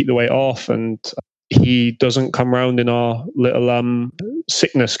able to keep the weight off, and he doesn't come around in our little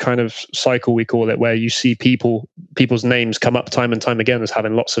sickness kind of cycle, we call it, where you see people's names come up time and time again as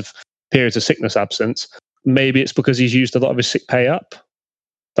having lots of periods of sickness absence. Maybe it's because he's used a lot of his sick pay up.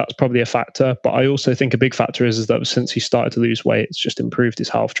 That's probably a factor. But I also think a big factor is that since he started to lose weight, it's just improved his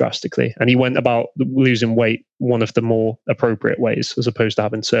health drastically. And he went about losing weight one of the more appropriate ways, as opposed to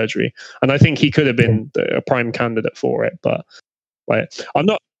having surgery. And I think he could have been a prime candidate for it. But like, I'm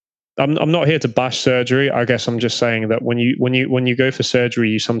not here to bash surgery. I guess I'm just saying that when you go for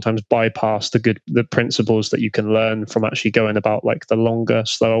surgery, you sometimes bypass the principles that you can learn from actually going about like the longer,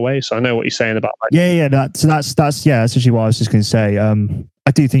 slower way. So I know what you're saying about like, that's actually what I was just going to say. I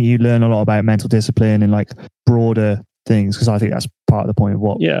do think you learn a lot about mental discipline and like broader things, because I think that's part of the point of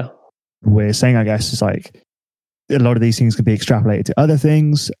what we're saying, I guess, is like a lot of these things can be extrapolated to other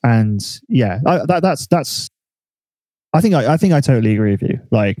things. And that's I think I totally agree with you.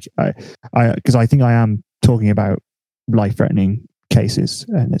 Like, because I think I am talking about life-threatening cases,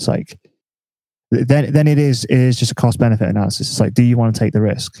 and it's like, then it is just a cost-benefit analysis. It's like, do you want to take the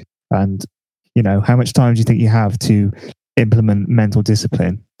risk? And you know, how much time do you think you have to implement mental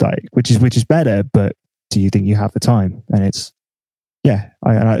discipline? Like, which is better, but do you think you have the time? And it's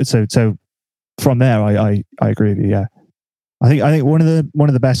so from there, I agree with you. Yeah, I think one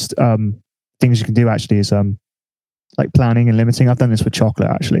of the best things you can do actually is like planning and limiting. I've done this with chocolate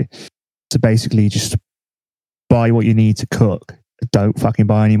actually. So basically just buy what you need to cook. Don't fucking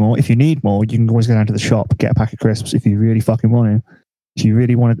buy any more. If you need more, you can always go down to the shop, get a pack of crisps if you really fucking want to. If you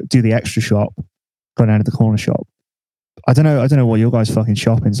really want to do the extra shop, go down to the corner shop. I don't know what your guys' fucking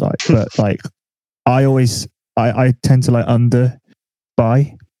shopping's like, but like I tend to like under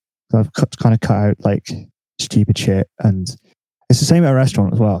buy. So I've kind of cut out like stupid shit, and it's the same at a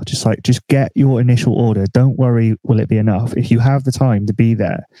restaurant as well. Just get your initial order. Don't worry, will it be enough? If you have the time to be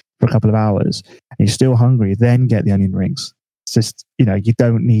there for a couple of hours and you're still hungry, then get the onion rings. It's just, you know, you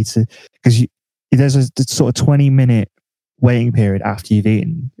don't need to, because there's a sort of 20-minute waiting period after you've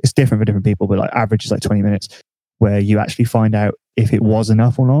eaten. It's different for different people, but like average is like 20 minutes where you actually find out if it was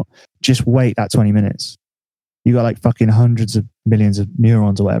enough or not. Just wait that 20 minutes. You got like fucking hundreds of millions of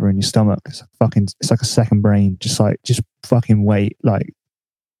neurons or whatever in your stomach. It's like a second brain. Just fucking wait. Like,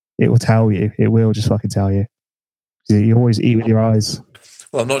 it will tell you. It will just fucking tell you. You always eat with your eyes.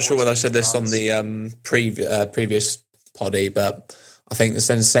 Well, I'm not sure whether I said this on the previous poddy, but I think the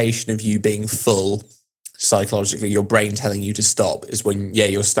sensation of you being full psychologically, your brain telling you to stop, is when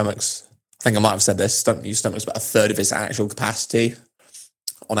your stomach's. I think I might have said this. Your stomach's about a third of its actual capacity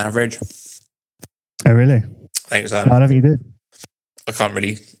on average. Oh, really? I think so. I don't think you did. I can't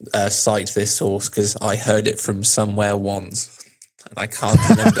really cite this source because I heard it from somewhere once, and I can't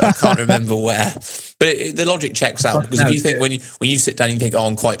remember. I can't remember where. But the logic checks out, because if you think when you sit down, you think, "Oh,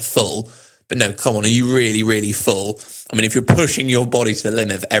 I'm quite full," but no, come on, are you really, really full? I mean, if you're pushing your body to the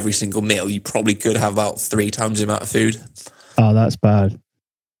limit of every single meal, you probably could have about 3 times the amount of food. Oh, that's bad.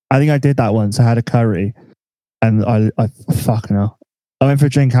 I think I did that once. I had a curry, and I fucking hell. I went for a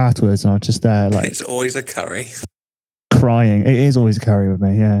drink afterwards, and I was just there, like, it's always a curry. Crying. It is always a curry with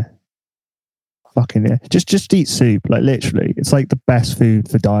me. Yeah. Fucking yeah. Just eat soup. Like, literally, it's like the best food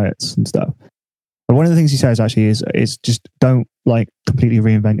for diets and stuff. But one of the things he says actually is just don't like completely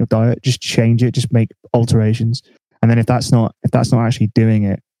reinvent your diet. Just change it. Just make alterations. And then if that's not actually doing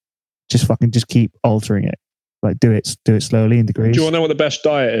it, just keep altering it. Like, do it slowly in degrees. Do you want to know what the best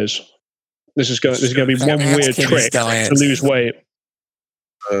diet is? This is going to be one weird trick to lose weight.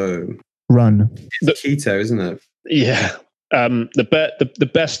 Run. It's keto, isn't it? Yeah.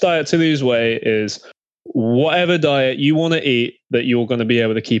 The best diet to lose weight is whatever diet you want to eat that you're going to be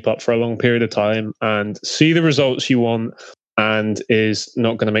able to keep up for a long period of time and see the results you want, and is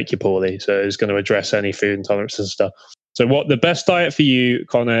not going to make you poorly. So it's going to address any food intolerances and stuff. So what the best diet for you,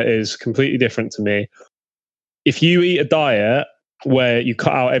 Connor, is completely different to me. If you eat a diet where you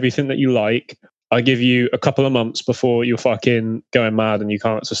cut out everything that you like, I give you a couple of months before you're fucking going mad and you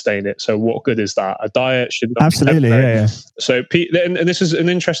can't sustain it. So what good is that? A diet should not absolutely, yeah. So, and this is an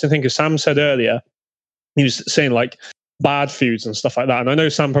interesting thing, because Sam said earlier, he was saying like bad foods and stuff like that. And I know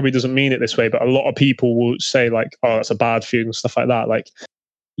Sam probably doesn't mean it this way, but a lot of people will say like, oh, that's a bad food and stuff like that. Like,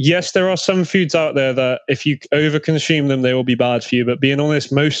 yes, there are some foods out there that if you overconsume them, they will be bad for you. But being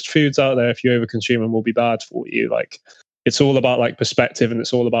honest, most foods out there, if you overconsume them, will be bad for you. Like, it's all about like perspective, and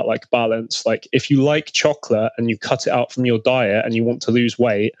it's all about like balance. Like, if you like chocolate and you cut it out from your diet and you want to lose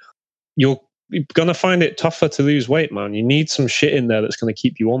weight, you're you're gonna find it tougher to lose weight, man. You need some shit in there that's gonna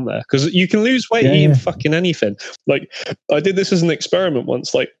keep you on there, because you can lose weight eating fucking anything. Like, I did this as an experiment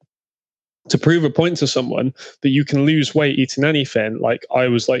once, like, to prove a point to someone that you can lose weight eating anything. Like, I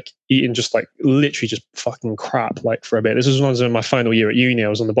was like eating just like literally just fucking crap, like, for a bit. This was when I was in my final year at uni. I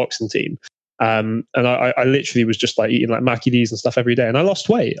was on the boxing team. And I literally was just like eating like Mackie D's and stuff every day. And I lost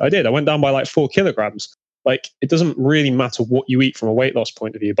weight. I did. I went down by like 4 kilograms. Like, it doesn't really matter what you eat from a weight loss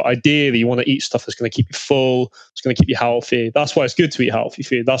point of view, but ideally you want to eat stuff that's going to keep you full. It's going to keep you healthy. That's why it's good to eat healthy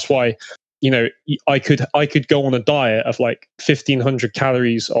food. That's why, you know, I could go on a diet of like 1,500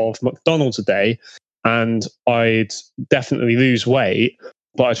 calories of McDonald's a day, and I'd definitely lose weight,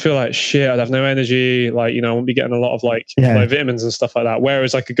 but I'd feel like shit. I'd have no energy. Like, you know, I won't be getting a lot of like vitamins and stuff like that.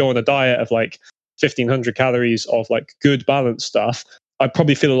 Whereas I could go on a diet of like 1,500 calories of like good balanced stuff. I'd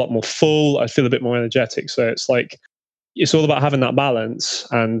probably feel a lot more full. I'd feel a bit more energetic. So it's like, it's all about having that balance.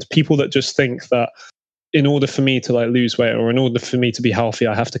 And people that just think that in order for me to like lose weight, or in order for me to be healthy,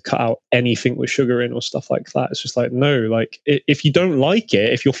 I have to cut out anything with sugar in or stuff like that. It's just like, no, like, if you don't like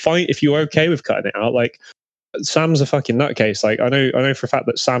it, if you're okay with cutting it out, like, Sam's a fucking nutcase. Like, I know for a fact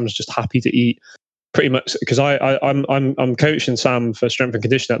that Sam's just happy to eat pretty much, because I'm coaching Sam for strength and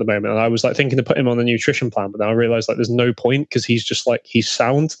conditioning at the moment, and I was like thinking to put him on a nutrition plan, but now I realized like there's no point, because he's just like, he's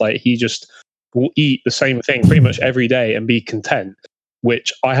sound, like, he just will eat the same thing pretty much every day and be content,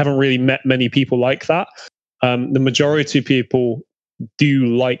 which I haven't really met many people like that. The majority of people do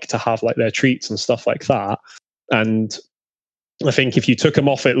like to have like their treats and stuff like that, and I think if you took them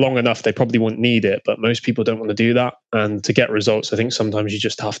off it long enough, they probably wouldn't need it, but most people don't want to do that. And to get results, I think sometimes you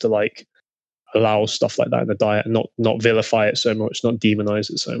just have to like allow stuff like that in the diet, and not vilify it so much, not demonize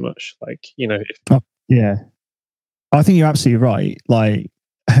it so much. Like, you know. Yeah. I think you're absolutely right. Like,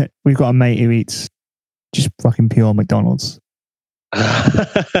 we've got a mate who eats just fucking pure McDonald's.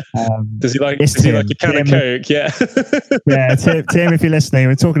 Does he like a can of Coke? Yeah. Yeah, Tim, if you're listening,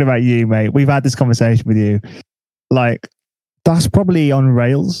 we're talking about you, mate. We've had this conversation with you. Like, that's probably on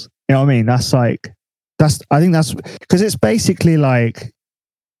rails. You know what I mean? I think that's because it's basically like,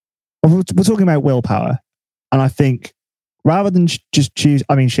 we're talking about willpower, and I think rather than just choose,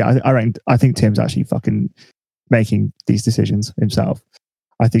 I mean, shit, I think Tim's actually fucking making these decisions himself.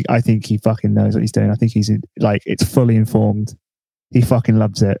 I think he fucking knows what he's doing. I think he's like, it's fully informed. He fucking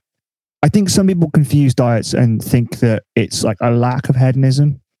loves it. I think some people confuse diets and think that it's like a lack of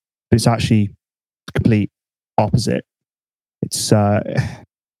hedonism, but it's actually the complete opposite. It's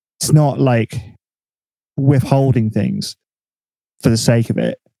not like withholding things for the sake of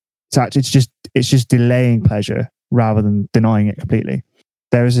it. It's just delaying pleasure rather than denying it completely.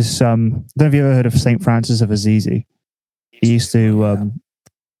 There is this, I don't know if you ever heard of St. Francis of Assisi. He used to,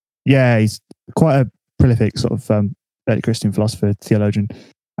 he's quite a prolific sort of early Christian philosopher, theologian.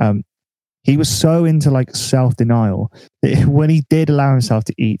 He was so into like self-denial that when he did allow himself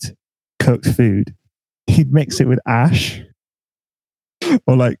to eat cooked food, he'd mix it with ash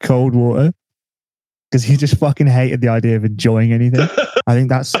or like cold water, because he just fucking hated the idea of enjoying anything. I think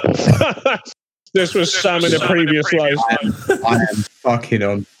that's... This was Sam in a previous life. I am fucking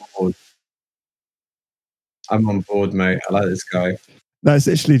on board. I'm on board, mate. I like this guy. That's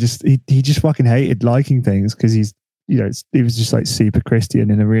literally just... He just fucking hated liking things, because he's, you know, he was just like super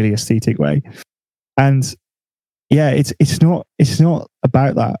Christian in a really aesthetic way. And yeah, it's not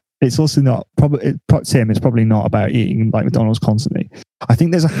about that. It's also not Tim, it's probably not about eating like McDonald's constantly. I think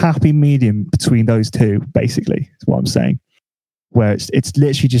there's a happy medium between those two, basically, is what I'm saying. Where it's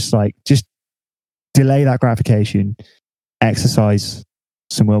literally just like, just delay that gratification, exercise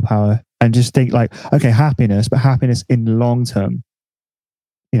some willpower, and just think like, okay, happiness, but happiness in the long term.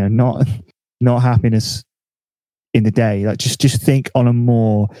 You know, not happiness in the day. Like, just think on a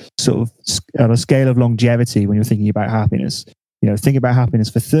more sort of on a scale of longevity when you're thinking about happiness. You know, think about happiness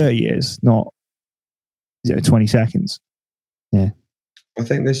for 30 years, not 20 seconds. Yeah. I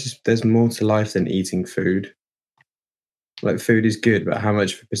think there's more to life than eating food. Like, food is good, but how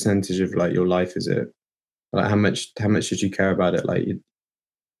much of a percentage of like your life is it? Like, how much should you care about it? Like,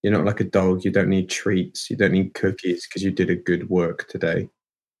 you're not like a dog. You don't need treats. You don't need cookies because you did a good work today.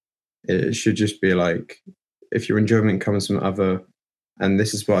 It should just be like, if your enjoyment comes from other, and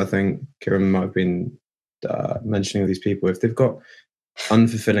this is what I think Kieran might have been mentioning of these people, if they've got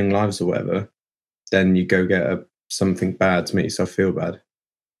unfulfilling lives or whatever, then you go get something bad to make yourself feel bad.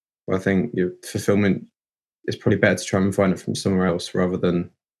 Well, I think your fulfillment is probably better to try and find it from somewhere else rather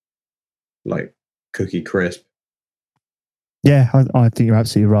than like Cookie Crisp. Yeah, I think you're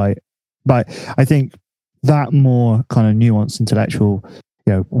absolutely right. But I think that more kind of nuanced intellectual,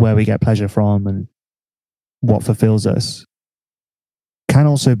 you know, where we get pleasure from and what fulfills us, can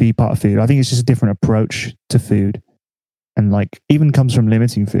also be part of food. I think it's just a different approach to food, and like even comes from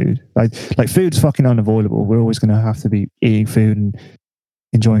limiting food. Like food's fucking unavoidable. We're always going to have to be eating food and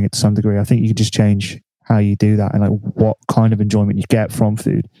enjoying it to some degree. I think you can just change how you do that and like what kind of enjoyment you get from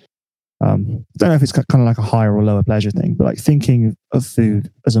food. I don't know if it's kind of like a higher or lower pleasure thing, but like thinking of food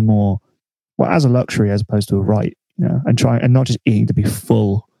as as a luxury as opposed to a right, you know, and not just eating to be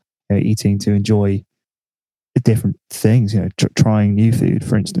full, you know, eating to enjoy different things, you know, trying new food,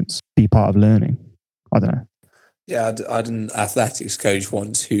 for instance, be part of learning. I don't know. Yeah, I had an athletics coach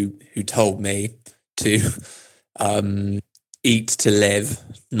once who told me to eat to live,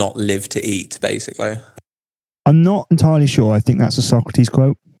 not live to eat, basically. I'm not entirely sure. I think that's a Socrates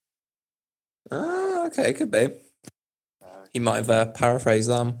quote. Okay, it could be. He might have paraphrased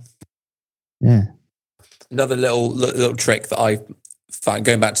them. Yeah. Another little trick that I find,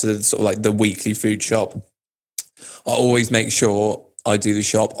 going back to the sort of like the weekly food shop, I always make sure I do the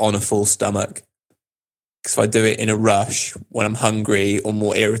shop on a full stomach. Because if I do it in a rush, when I'm hungry or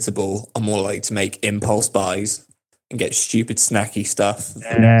more irritable, I'm more likely to make impulse buys and get stupid snacky stuff.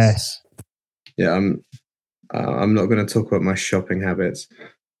 Yes. Yeah, I'm not going to talk about my shopping habits.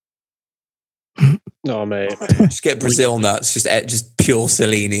 No, mate. Just get Brazil nuts, just pure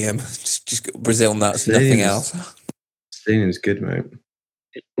selenium. Just Brazil nuts, nothing else. Selenium's good, mate.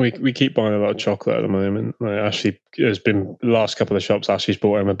 We keep buying a lot of chocolate at the moment. Like, Ashley, there's been the last couple of shops. Ashley's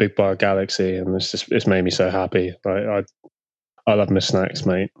bought him a big bar of Galaxy, and it's made me so happy. Like, I love my snacks,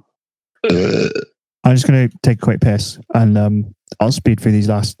 mate. I'm just going to take a quick piss, and I'll speed through these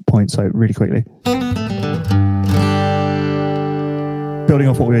last points out really quickly. Building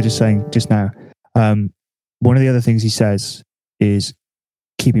off what we were just saying just now, one of the other things he says is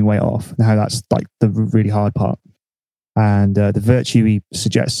keeping weight off, and how that's like the really hard part. And the virtue he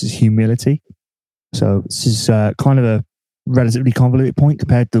suggests is humility. So this is kind of a relatively convoluted point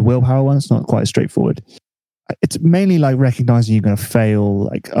compared to the willpower one. It's not quite as straightforward. It's mainly like recognizing you're going to fail,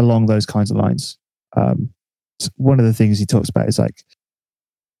 like along those kinds of lines. So one of the things he talks about is like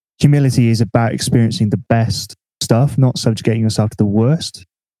humility is about experiencing the best stuff, not subjugating yourself to the worst.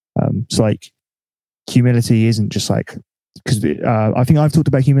 So like humility isn't just like, because I think I've talked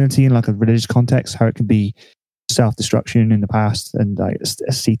about humility in like a religious context, how it can be self-destruction in the past and like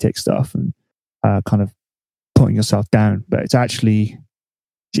ascetic stuff and kind of putting yourself down. But it's actually,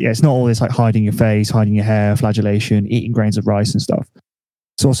 it's not all this like hiding your face, hiding your hair, flagellation, eating grains of rice and stuff.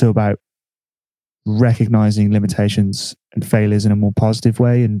 It's also about recognizing limitations and failures in a more positive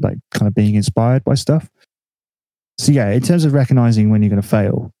way and like kind of being inspired by stuff. So yeah, in terms of recognizing when you're going to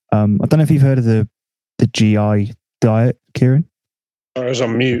fail, I don't know if you've heard of the GI diet, Kieran. I was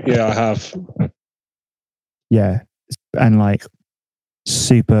on mute. Yeah, I have. Yeah, and like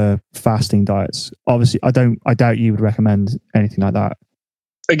super fasting diets. Obviously, I doubt you would recommend anything like that.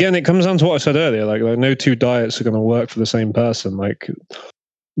 Again, it comes down to what I said earlier. Like no two diets are going to work for the same person. Like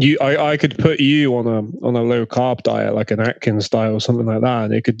I could put you on a low carb diet, like an Atkins diet or something like that,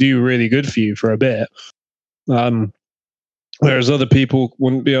 and it could do really good for you for a bit. Whereas other people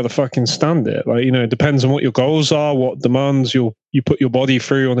wouldn't be able to fucking stand it. Like, you know, it depends on what your goals are, what demands you put your body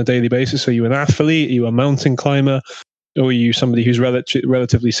through on a daily basis. Are you an athlete? Are you a mountain climber? Or are you somebody who's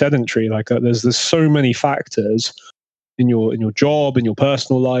relatively sedentary? Like, there's so many factors in your job, in your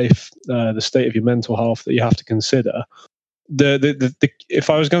personal life, the state of your mental health that you have to consider.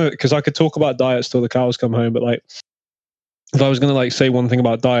 If I was going to, because I could talk about diets till the cows come home, but like, if I was going to like say one thing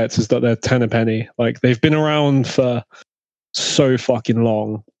about diets is that they're 10 a penny. Like, they've been around for so fucking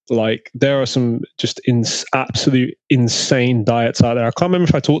long. Like, there are some just absolute insane diets out there. I can't remember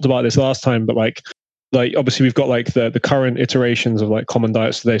if I talked about this last time, but like obviously we've got like the current iterations of like common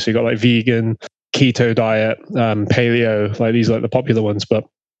diets today. So you got like vegan, keto diet, paleo, like these are like the popular ones. But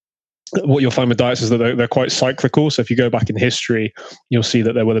what you'll find with diets is that they're quite cyclical. So if you go back in history, you'll see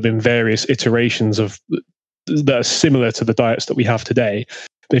that there would have been various iterations of that are similar to the diets that we have today.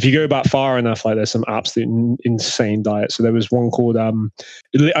 But if you go back far enough, like there's some absolute insane diets. So there was one called, I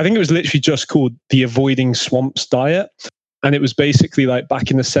think it was literally just called the Avoiding Swamps diet. And it was basically like back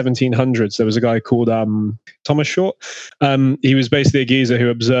in the 1700s, there was a guy called Thomas Short. He was basically a geezer who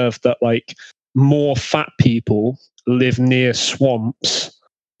observed that like more fat people live near swamps.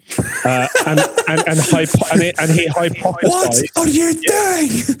 And he hypothesized. What are you doing?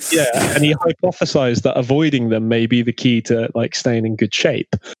 Yeah, and he hypothesized that avoiding them may be the key to like staying in good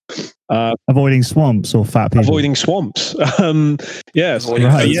shape. Avoiding swamps or fat people. Avoiding swamps. Yes. Avoiding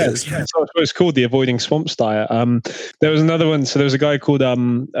Right. fences. Yeah, so it's called the Avoiding Swamps diet. There was another one. So there was a guy called Of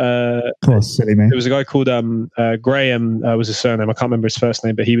course, silly me. there was a guy called Graham was his surname. I can't remember his first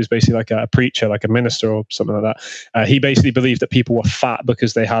name, but he was basically like a preacher, like a minister or something like that. He basically believed that people were fat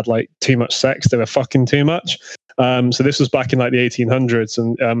because they had like too much sex. They were fucking too much. So this was back in like the 1800s,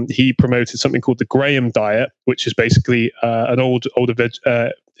 and he promoted something called the Graham diet, which is basically an older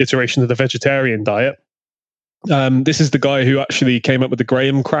iteration of the vegetarian diet. This is the guy who actually came up with the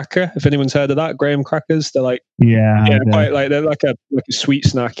Graham cracker. If anyone's heard of that, Graham crackers, they're like they're like a sweet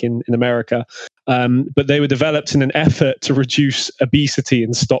snack in America. But they were developed in an effort to reduce obesity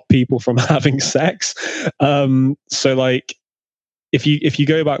and stop people from having sex. So like, if you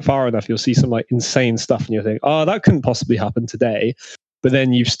go back far enough, you'll see some like insane stuff, and you'll think, oh, that couldn't possibly happen today. But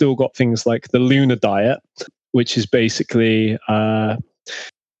then you've still got things like the lunar diet, which is basically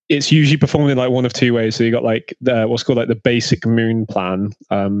it's usually performed in like one of two ways. So you got like what's called like the basic moon plan,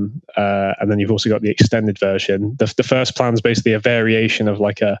 and then you've also got the extended version. The first plan is basically a variation of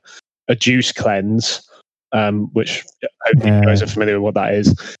like a juice cleanse, which hopefully you guys are familiar with what that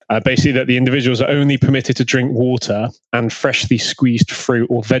is. Basically, that the individuals are only permitted to drink water and freshly squeezed fruit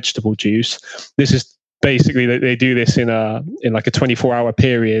or vegetable juice. This is basically that they do this in like a 24-hour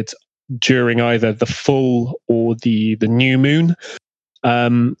period during either the full or the new moon.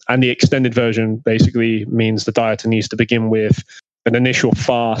 And the extended version basically means the dieter needs to begin with an initial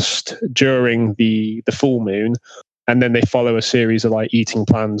fast during the full moon, and then they follow a series of like eating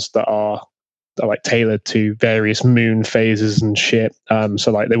plans that are like tailored to various moon phases and shit.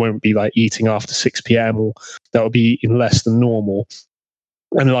 So like they won't be like eating after 6 p.m. or they'll be eating less than normal.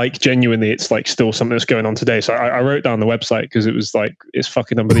 And like genuinely, it's like still something that's going on today. So I wrote down the website because it was like, it's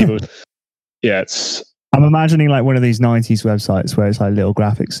fucking unbelievable. Yeah, I'm imagining like one of these 90s websites where it's like little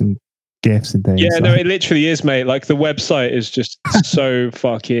graphics and GIFs and things. Yeah, like. no, it literally is, mate. Like the website is just so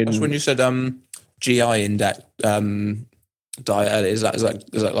fucking. That's when you said GI index diet. Is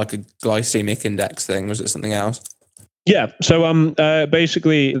that like a glycemic index thing? Was it something else? Yeah. So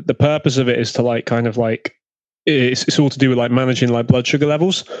basically the purpose of it is to like kind of like it's all to do with like managing like blood sugar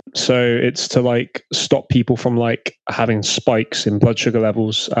levels. So it's to like stop people from like having spikes in blood sugar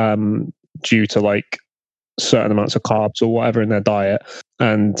levels due to like certain amounts of carbs or whatever in their diet.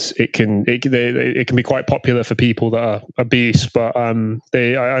 And it can be quite popular for people that are obese, but I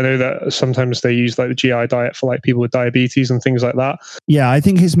know that sometimes they use like the GI diet for like people with diabetes and things like that. Yeah, I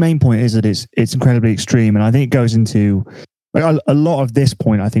think his main point is that it's incredibly extreme, and I think it goes into like a lot of this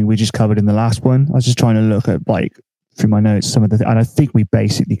point. I think we just covered in the last one. I was just trying to look at like through my notes some of the and I think we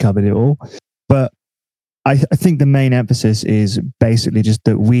basically covered it all. But I think the main emphasis is basically just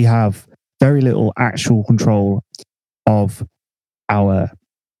that we have very little actual control of our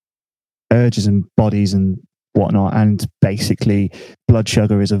urges and bodies and whatnot, and basically blood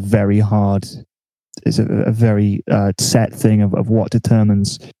sugar is a very set thing of what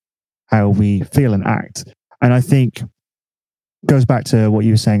determines how we feel and act. And I think it goes back to what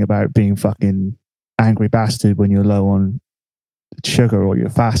you were saying about being fucking angry bastard when you're low on sugar or you're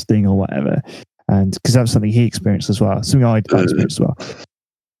fasting or whatever, and because that's something he experienced as well, something I experienced as well.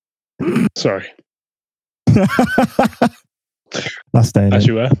 Sorry. Last day. As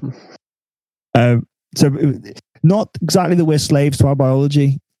you were. So not exactly that we're slaves to our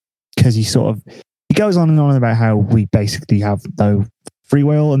biology, because he goes on and on about how we basically have no free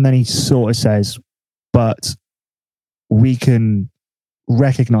will, and then he sort of says, but we can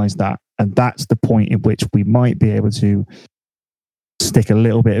recognize that, and that's the point at which we might be able to stick a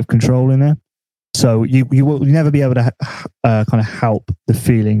little bit of control in there. So you will never be able to kind of help the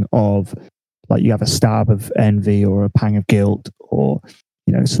feeling of like you have a stab of envy or a pang of guilt, or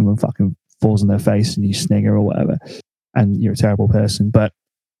you know someone fucking falls on their face and you snigger or whatever, and you're a terrible person. But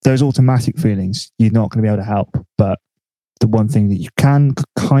those automatic feelings you're not going to be able to help. But the one thing that you can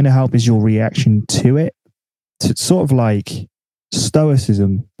kind of help is your reaction to it. It's sort of like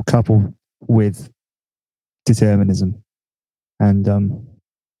stoicism coupled with determinism. And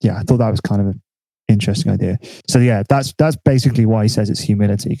yeah, I thought that was kind of an interesting idea. So yeah, that's basically why he says it's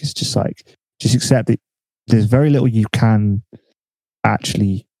humility, because just accept that there's very little you can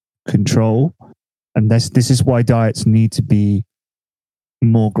actually control, and this is why diets need to be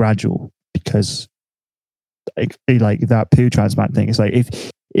more gradual, because like that poo transplant thing, it's like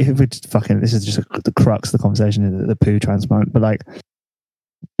if it's fucking, this is just the crux of the conversation, the poo transplant, but like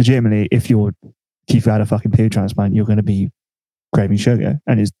legitimately if you've had a fucking poo transplant, you're going to be craving sugar,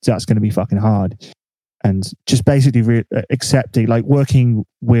 and that's going to be fucking hard. And just basically accepting, like working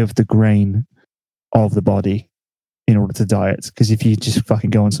with the grain of the body in order to diet. Because if you just fucking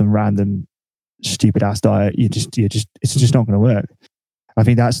go on some random stupid ass diet, it's just not going to work. I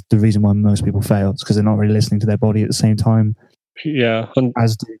think that's the reason why most people fail. It's because they're not really listening to their body at the same time. Yeah,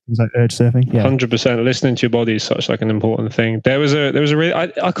 as do things like urge surfing. Yeah, 100%. Listening to your body is such like an important thing. There was a really,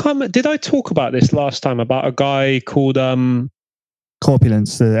 I can't. Did I talk about this last time about a guy called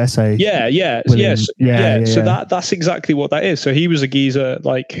Corpulence, the essay? Yeah. So that's exactly what that is. So he was a geezer,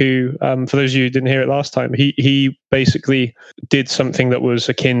 like who, for those of you who didn't hear it last time, he basically did something that was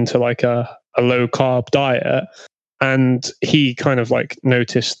akin to like a low carb diet. And he kind of like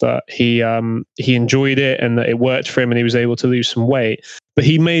noticed that he enjoyed it and that it worked for him and he was able to lose some weight. But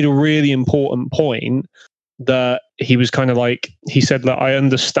he made a really important point that he was kind of like, he said that I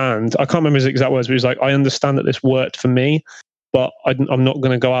understand, I can't remember his exact words, but he was like, I understand that this worked for me, but I'm not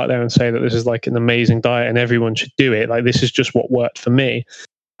going to go out there and say that this is like an amazing diet and everyone should do it. Like, this is just what worked for me.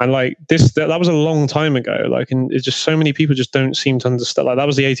 And like that was a long time ago. Like, and it's just so many people just don't seem to understand. Like, that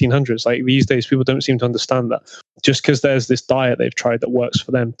was the 1800s. Like, these days, people don't seem to understand that just because there's this diet they've tried that works for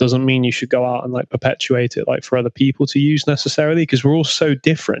them doesn't mean you should go out and like perpetuate it like for other people to use necessarily. Because we're all so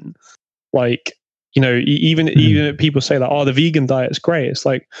different. Like, you know, even if people say that, oh, the vegan diet is great. It's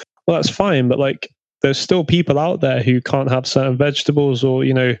like, well, that's fine, but like, there's still people out there who can't have certain vegetables, or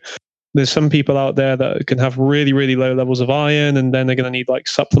you know. There's some people out there that can have really, really low levels of iron, and then they're going to need like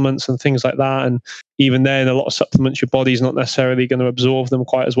supplements and things like that. And even then, a lot of supplements, your body's not necessarily going to absorb them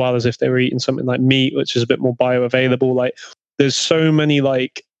quite as well as if they were eating something like meat, which is a bit more bioavailable. Like, there's so many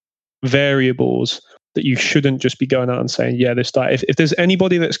like variables that you shouldn't just be going out and saying, yeah, this diet. If there's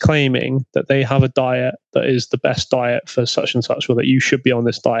anybody that's claiming that they have a diet that is the best diet for such and such, or that you should be on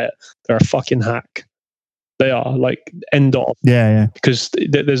this diet, they're a fucking hack. They are like end of. Yeah. Because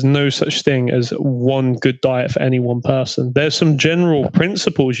there's no such thing as one good diet for any one person. There's some general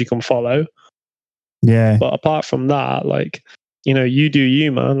principles you can follow. Yeah. But apart from that, like, you know, you do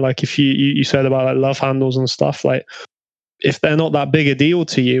you, man. Like, if you said about like love handles and stuff, like, if they're not that big a deal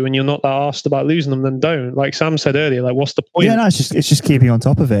to you and you're not that asked about losing them, then don't. Like Sam said earlier, like, what's the point? Yeah, no, it's just keeping on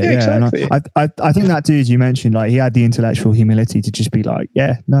top of it. Yeah, exactly. And I think that dude you mentioned, like, he had the intellectual humility to just be like,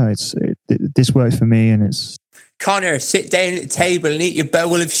 yeah, no, this works for me, and it's. Connor, sit down at the table and eat your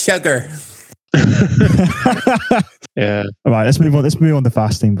bowl of sugar. Yeah. All right, let's move on. Let's move on to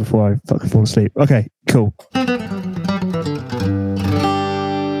fasting before I fucking fall asleep. Okay, cool.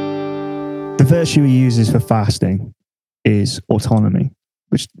 The virtue he uses for fasting is autonomy,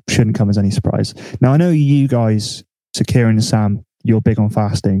 which shouldn't come as any surprise. Now, I know you guys, so Kieran and Sam, you're big on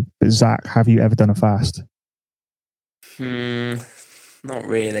fasting, but Zach, have you ever done a fast? Not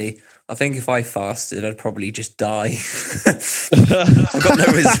really. I think if I fasted, I'd probably just die. I've got no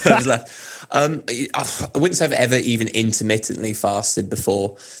reserves left. I wouldn't say I've ever even intermittently fasted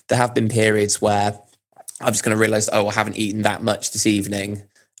before. There have been periods where I'm just going to realize, oh, I haven't eaten that much this evening,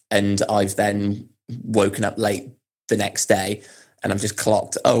 and I've then woken up late the next day, and I've just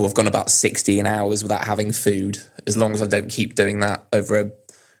clocked, oh, I've gone about 16 hours without having food. As long as I don't keep doing that over a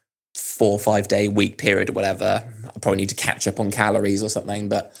 4 or 5 day week period or whatever, I probably need to catch up on calories or something.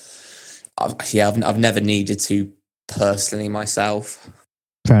 But I've never needed to personally myself.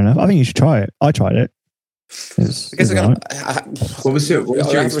 Fair enough. I think you should try it. I tried it. I guess what was your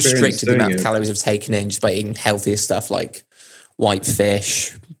I've restricted the amount of it? calories I've taken in just by eating healthier stuff like white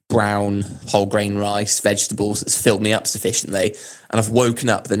fish, brown whole grain rice, vegetables. It's filled me up sufficiently, and I've woken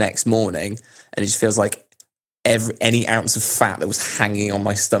up the next morning and it just feels like any ounce of fat that was hanging on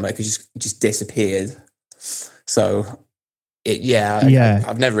my stomach has just disappeared. So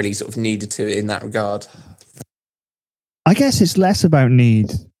I've never really sort of needed to in that regard. I guess it's less about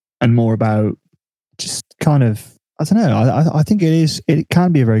need and more about just kind of, I don't know. I think it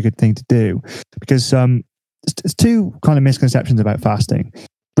can be a very good thing to do, because there's two kind of misconceptions about fasting.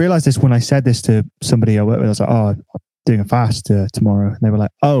 I realized this when I said this to somebody I work with. I was like, oh, I'm doing a fast tomorrow. And they were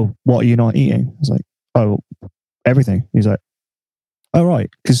like, oh, what are you not eating? I was like, oh, everything. He was like, oh, right.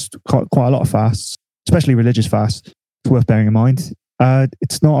 Because quite a lot of fasts, especially religious fasts, it's worth bearing in mind.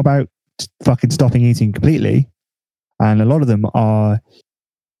 It's not about fucking stopping eating completely. And a lot of them are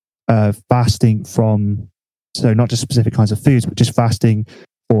fasting from, so not just specific kinds of foods, but just fasting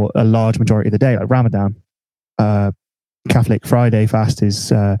for a large majority of the day, like Ramadan. Catholic Friday fast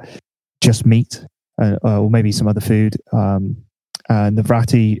is just meat, or maybe some other food.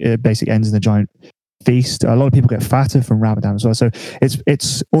 Navratri basically ends in a giant feast. A lot of people get fatter from Ramadan as well. So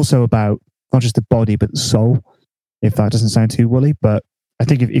it's also about not just the body, but the soul, if that doesn't sound too woolly. But I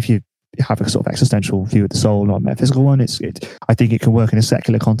think if you have a sort of existential view of the soul, not a metaphysical one, I think it can work in a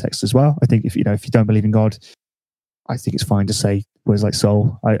secular context as well. I think if you don't believe in God, I think it's fine to say words like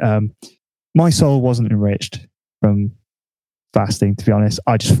soul. My soul wasn't enriched from fasting, to be honest.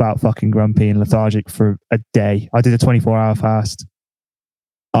 I just felt fucking grumpy and lethargic for a day. I did a 24-hour fast.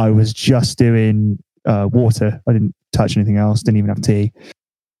 I was just doing water. I didn't touch anything else. Didn't even have tea.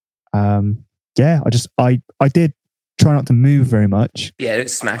 I did try not to move very much. Yeah, don't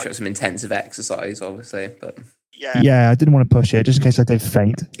smash up some intensive exercise, obviously, but yeah, I didn't want to push it just in case I did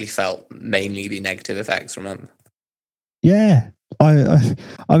faint. you felt mainly the negative effects from it. Yeah, I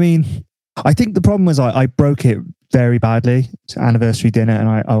mean, I think the problem was I broke it very badly. It's anniversary dinner, and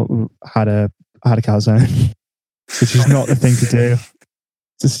I had a calzone, which is not the thing to do.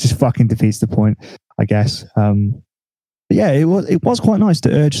 This just fucking defeats the point, I guess. But yeah, it was quite nice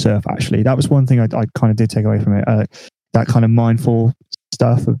to urge surf. Actually, that was one thing I kind of did take away from it. That kind of mindful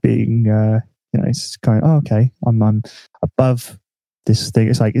stuff of being, it's kind of okay. I'm above this thing.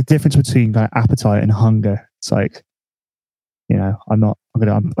 It's like a difference between kind of appetite and hunger. It's like, I'm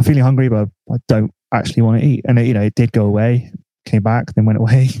feeling hungry, but I don't actually want to eat. And it did go away, came back, then went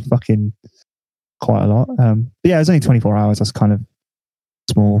away, fucking quite a lot. But yeah, it was only 24 hours. That's kind of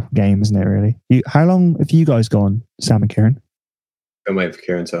small game, isn't it, really? How long have you guys gone, Sam and Kieran? I'm waiting for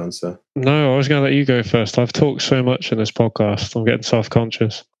Kieran to answer. No, I was going to let you go first. I've talked so much in this podcast. I'm getting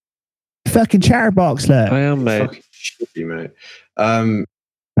self-conscious. Fucking chatterbox, look. I am, mate. Fucking shitty, mate.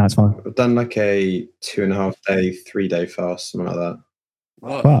 That's fine. I've done like a 2.5 day, 3 day fast, something like that.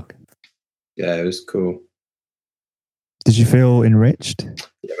 What? Fuck. Yeah, it was cool. Did you feel enriched?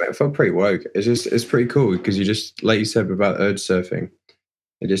 Yeah, mate, I felt pretty woke. It's pretty cool because you just, like you said about urge surfing,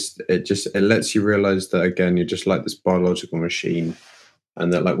 it lets you realize that again you're just like this biological machine,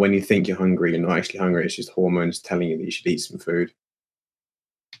 and that like when you think you're hungry, you're not actually hungry. It's just hormones telling you that you should eat some food.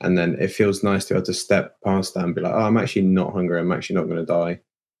 And then it feels nice to be able to step past that and be like, oh, I'm actually not hungry. I'm actually not going to die.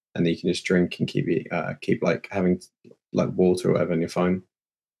 And then you can just drink and keep like having like water or whatever, and you're fine.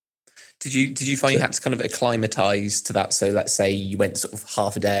 Did you find you had to kind of acclimatize to that? So let's say you went sort of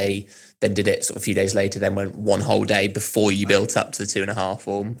half a day, then did it sort of a few days later, then went one whole day before you built up to the 2.5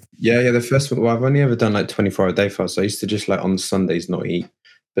 form. Yeah. The first one, well, I've only ever done like 24-hour day fast. So I used to just like on Sundays not eat.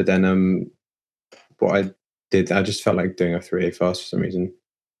 But then what I did, I just felt like doing a 3-day fast for some reason.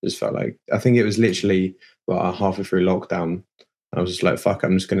 Just felt like, I think it was literally halfway through lockdown. I was just like, fuck,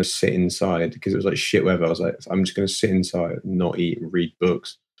 I'm just going to sit inside because it was like shit weather. I was like, I'm just going to sit inside, not eat, read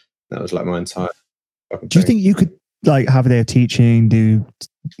books. That was like my entire fucking Do you think you could like have a day of teaching, do...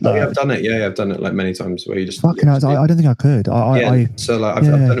 yeah, I've done it. Yeah, I've done it like many times where you just... Fucking hell, I don't think I could. So like I've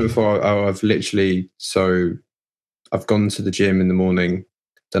done it before. I've literally... So I've gone to the gym in the morning,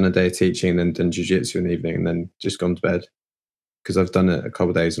 done a day of teaching, and then done jiu-jitsu in the evening, and then just gone to bed. Because I've done it a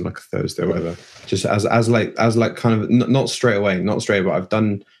couple of days on like a Thursday or whatever. Just as kind of not straight away, but I've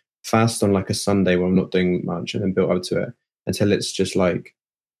done fast on like a Sunday where I'm not doing much, and then built up to it until it's just like,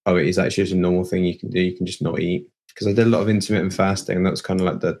 oh, it is actually just a normal thing you can do. You can just not eat. Because I did a lot of intermittent fasting, and that's kind of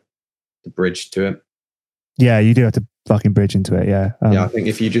like the bridge to it. Yeah, you do have to fucking bridge into it. Yeah. Yeah, I think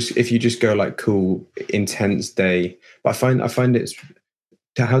if you just go like cool, intense day, but I find it's.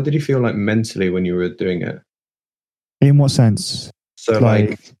 How did you feel like mentally when you were doing it? In what sense? So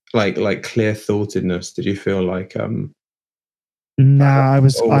like clear thoughtedness. Did you feel like Nah,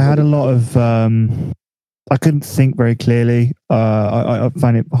 I had a lot of I couldn't think very clearly. I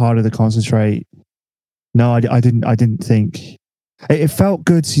find it harder to concentrate. No, I didn't think. It felt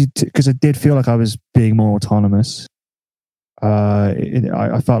good because I did feel like I was being more autonomous.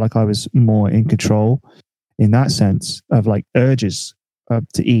 I felt like I was more in control in that sense of like urges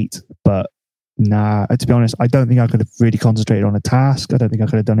to eat, but. Nah, to be honest, I don't think I could have really concentrated on a task. I don't think I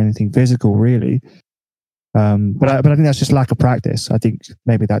could have done anything physical, really. But I think that's just lack of practice. I think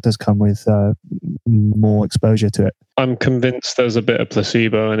maybe that does come with more exposure to it. I'm convinced there's a bit of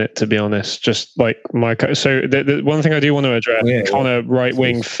placebo in it, to be honest. Just like so the one thing I do want to address, Connor,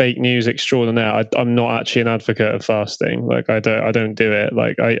 right-wing fake news extraordinaire. I'm not actually an advocate of fasting. Like I don't do it.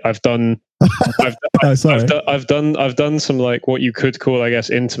 Like I've done. I've done some like what you could call, I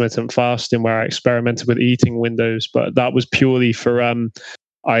guess, intermittent fasting, where I experimented with eating windows, but that was purely for I'm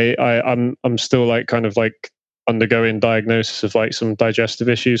still like kind of like undergoing diagnosis of like some digestive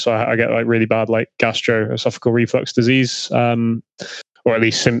issues, so I get like really bad like gastroesophageal reflux disease, or at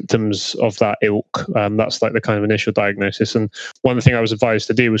least symptoms of that ilk. That's like the kind of initial diagnosis, and one thing I was advised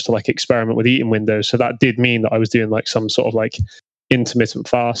to do was to like experiment with eating windows. So that did mean that I was doing like some sort of like intermittent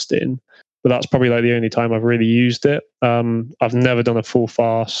fasting, but that's probably like the only time I've really used it. I've never done a full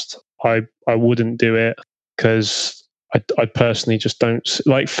fast. I wouldn't do it because I personally just don't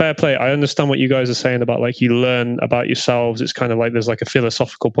like. Fair play. I understand what you guys are saying about like you learn about yourselves. It's kind of like there's like a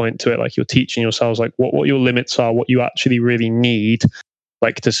philosophical point to it. Like you're teaching yourselves like what your limits are, what you actually really need.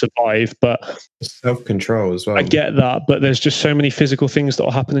 like to survive. But self-control as well. I get that, but there's just so many physical things that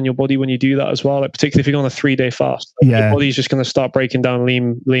will happen in your body when you do that as well. Like particularly if you go on a 3-day fast, like your body's just going to start breaking down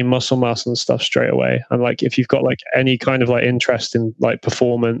lean muscle mass and stuff straight away. And like if you've got like any kind of like interest in like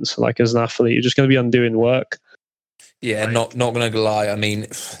performance, like as an athlete, you're just going to be undoing work. Yeah, not going to lie. I mean,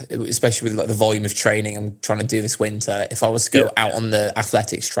 especially with like the volume of training I'm trying to do this winter, if I was to go out on the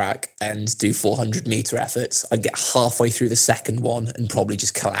athletics track and do 400-meter efforts, I'd get halfway through the second one and probably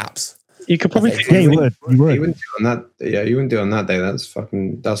just collapse. You could probably you would. You wouldn't do on that. Yeah, you wouldn't do on that day.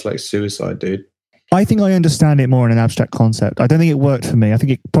 That's like suicide, dude. I think I understand it more in an abstract concept. I don't think it worked for me. I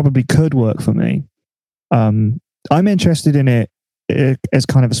think it probably could work for me. I'm interested in it as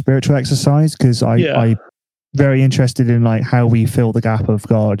kind of a spiritual exercise because I very interested in like how we fill the gap of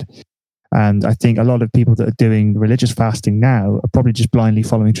God. And I think a lot of people that are doing religious fasting now are probably just blindly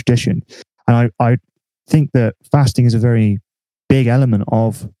following tradition. And I think that fasting is a very big element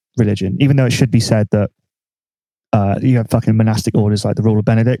of religion, even though it should be said that you have fucking monastic orders like the Rule of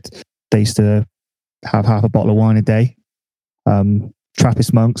Benedict. They used to have half a bottle of wine a day.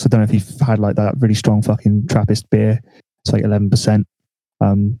 Trappist monks, I don't know if you've had like that really strong fucking Trappist beer. It's like 11%.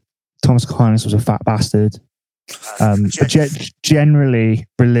 Thomas Aquinas was a fat bastard. But generally,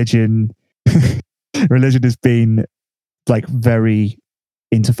 religion has been like very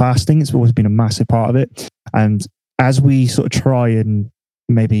into fasting. It's always been a massive part of it. And as we sort of try and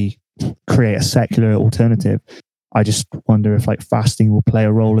maybe create a secular alternative, I just wonder if like fasting will play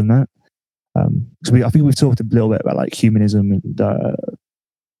a role in that. Because I think we've talked a little bit about like humanism and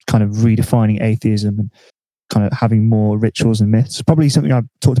kind of redefining atheism and kind of having more rituals and myths. Probably something I've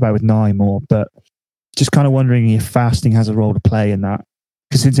talked about with Nye more, but just kind of wondering if fasting has a role to play in that.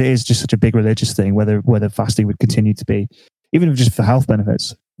 Because since it is just such a big religious thing, whether fasting would continue to be, even if just for health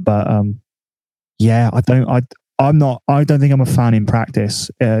benefits. But I don't think I'm a fan in practice.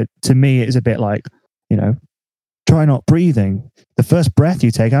 To me, it's a bit like, try not breathing. The first breath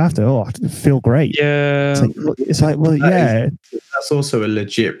you take after, I feel great. Yeah. It's like that's also a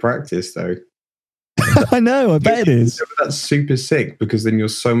legit practice though. I know, I bet it is. That's super sick because then you're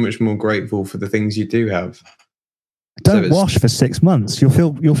so much more grateful for the things you do have. Don't wash for 6 months. You'll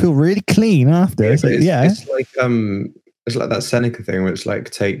feel really clean after. It's like that Seneca thing where it's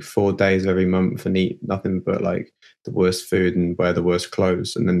like take 4 days every month and eat nothing but like the worst food and wear the worst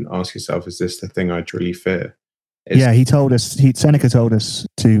clothes, and then ask yourself, is this the thing I truly fear? Seneca told us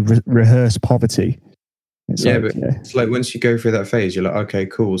to rehearse poverty. It's like once you go through that phase, you're like, okay,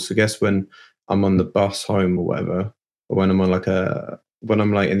 cool. So guess when I'm on the bus home or whatever, or when I'm on when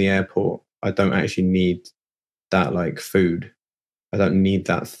I'm like in the airport, I don't actually need that like food. I don't need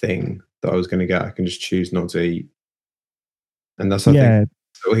that thing that I was going to get. I can just choose not to eat. And that's, I think,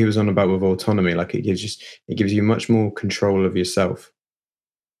 what he was on about with autonomy. Like it gives you much more control of yourself.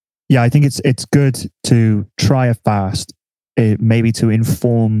 Yeah, I think it's good to try a fast, maybe to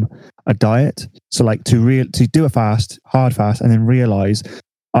inform a diet. So like to do a hard fast, and then realize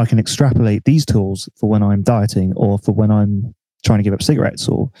I can extrapolate these tools for when I'm dieting or for when I'm trying to give up cigarettes,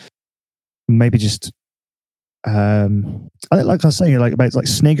 or maybe just like I was saying, like about like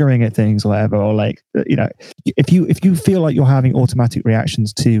sniggering at things or whatever, or like if you feel like you're having automatic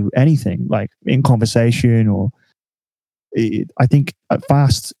reactions to anything, like in conversation, or I think a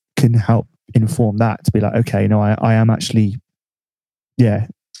fast can help inform that, to be like, okay, I am actually,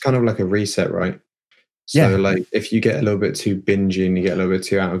 it's kind of like a reset, right? So like if you get a little bit too bingy and you get a little bit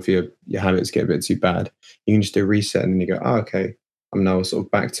too out of your habits get a bit too bad, you can just do a reset and then you go, oh, okay, I'm now sort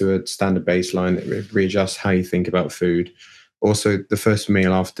of back to a standard baseline that readjusts how you think about food. Also, the first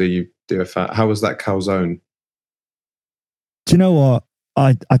meal after you do a fat, how was that calzone? Do you know what?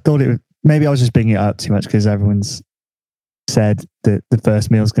 I thought it was, maybe I was just bigging it up too much because everyone's said that the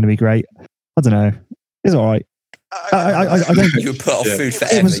first meal is going to be great. I don't know. It's all right. I don't. You put off food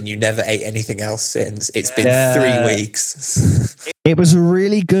forever and you never ate anything else since. It's been 3 weeks. It was a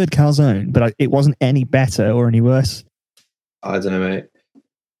really good calzone, but it wasn't any better or any worse. I don't know, mate.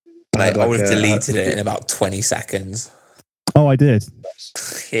 I would have deleted it in about 20 seconds. Oh, I did.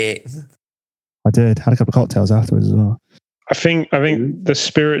 I did. Had a couple of cocktails afterwards as well. I think the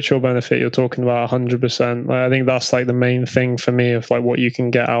spiritual benefit you're talking about 100%. Like, I think that's like the main thing for me of like what you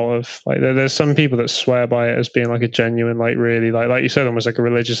can get out of like there's some people that swear by it as being like a genuine, like really like you said, almost like a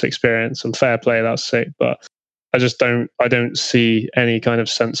religious experience, and fair play, that's sick. But I don't see any kind of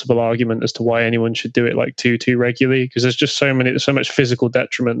sensible argument as to why anyone should do it like too regularly, because there's just so much physical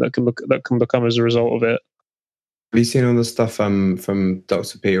detriment that can become as a result of it. Have you seen all the stuff from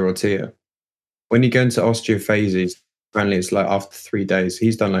Dr. Peter Ortega? When you go into osteophases, apparently it's like after 3 days,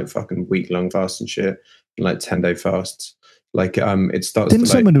 he's done like fucking week-long fasts and shit, and like 10-day fasts. Like it starts. Didn't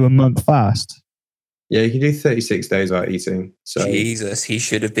someone do a month fast? Yeah, you can do 36 days without eating. So Jesus, he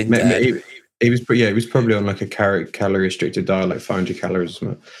should have been dead. He was probably on like a calorie restricted diet, like 500 calories or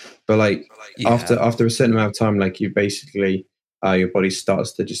something. But like after a certain amount of time, like you basically your body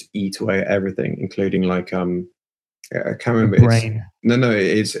starts to just eat away at everything, including like I can't remember. Brain.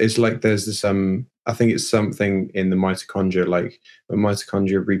 It's like there's this I think it's something in the mitochondria. Like when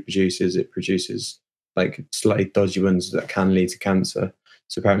mitochondria reproduces, it produces like slightly dodgy ones that can lead to cancer.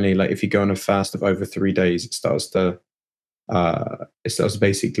 So apparently, like if you go on a fast of over 3 days, it starts to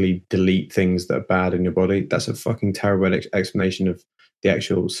basically delete things that are bad in your body. That's a fucking terrible explanation of the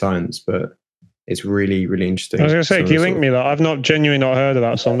actual science, but it's really, really interesting. I was going to say, can you link me that? I've genuinely not heard of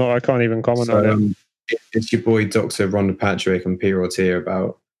that, so I can't even comment on it. It's your boy Dr. Rhonda Patrick and Peter Ortier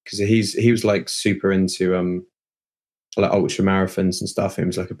about, because he was like super into like ultra marathons and stuff. He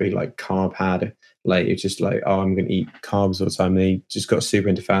was like a big like carb had. Like it's just like, oh, I'm going to eat carbs all the time. And he just got super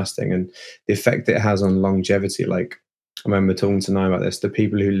into fasting, and the effect it has on longevity. Like I remember talking to Nye about this. The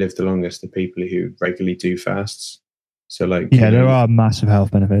people who live the longest, the people who regularly do fasts. So like, there are massive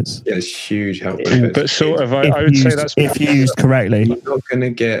health benefits. Yeah, there's huge health benefits. But sort of, I would say that's if used correctly. You're not going to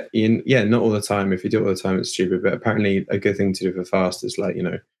get in. Yeah, not all the time. If you do it all the time, it's stupid. But apparently, a good thing to do for fast is like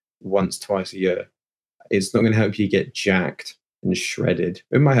once, twice a year. It's not going to help you get jacked and shredded.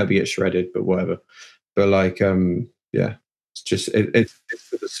 It might help you get shredded, but whatever. But like, yeah, it's just it's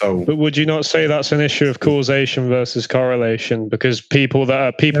for the soul. But would you not say that's an issue of causation versus correlation? Because people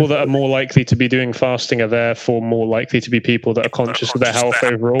that are more likely to be doing fasting are therefore more likely to be people that are conscious of their health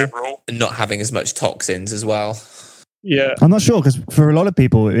overall, and not having as much toxins as well. Yeah, I'm not sure, because for a lot of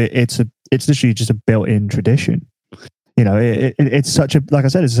people, it's literally just a built-in tradition. It's such a, like I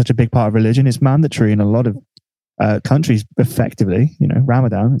said, it's such a big part of religion. It's mandatory in a lot of countries, effectively.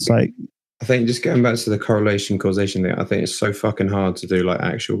 Ramadan. It's like, I think just going back to the correlation causation thing, I think it's so fucking hard to do like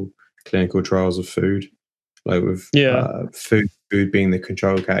actual clinical trials of food, like with food being the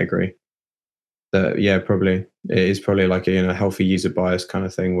control category. That probably it is probably like a healthy user bias kind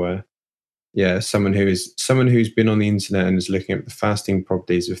of thing where someone who's been on the internet and is looking at the fasting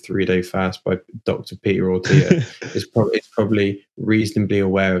properties of 3-day fast by Dr. Peter Ortier is probably reasonably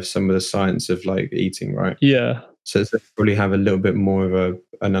aware of some of the science of like eating, right? Yeah. So they probably have a little bit more of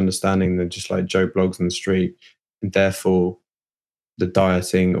an understanding than just like Joe Blogs on the street, and therefore the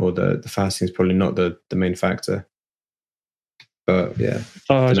dieting or the fasting is probably not the main factor. But yeah,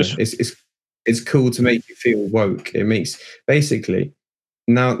 it's cool to make you feel woke. It makes basically.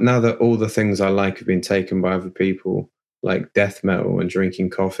 Now that all the things I like have been taken by other people, like death metal and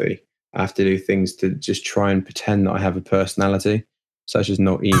drinking coffee, I have to do things to just try and pretend that I have a personality, such as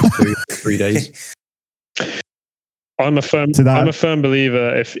not eating food for 3 days. I'm a firm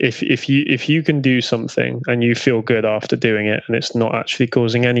believer. If you can do something and you feel good after doing it, and it's not actually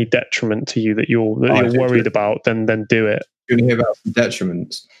causing any detriment to you that you're worried about, then do it. You're going to hear about some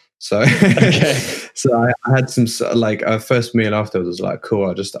detriments. So, so I had some like our first meal afterwards was like,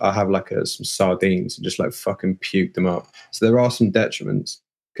 cool. I have like some sardines and just like fucking puke them up. So there are some detriments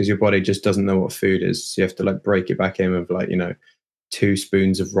because your body just doesn't know what food is. So you have to like break it back in with like 2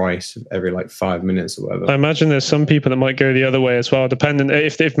 spoons of rice every like 5 minutes or whatever. I imagine there's some people that might go the other way as well, depending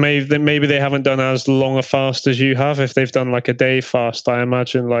if maybe they haven't done as long a fast as you have. If they've done like a day fast, I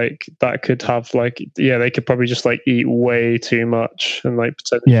imagine like that could have like they could probably just like eat way too much and like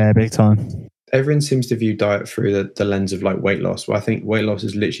big time. Everyone seems to view diet through the lens of like weight loss. Well, I think weight loss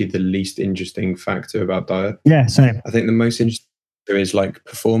is literally the least interesting factor about diet. Yeah, same. I think the most interesting is like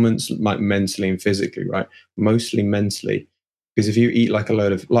performance, like mentally and physically, right? Mostly mentally. Because if you eat like a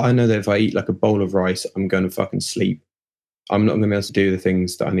load of, like I know that if I eat like a bowl of rice, I'm going to fucking sleep. I'm not going to be able to do the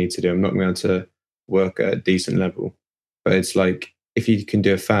things that I need to do. I'm not going to be able to work at a decent level. But it's like, if you can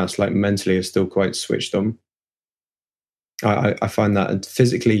do a fast, like mentally you're still quite switched on. I find that, and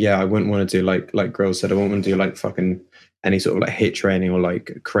physically, I wouldn't want to do like Grill said, I wouldn't want to do like fucking any sort of like HIIT training or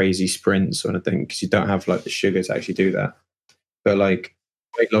like crazy sprints or anything, because you don't have like the sugar to actually do that. But like,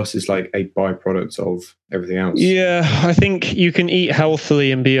 weight loss is like a byproduct of everything else. Yeah, I think you can eat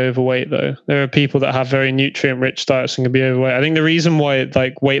healthily and be overweight though. There are people that have very nutrient-rich diets and can be overweight. I think the reason why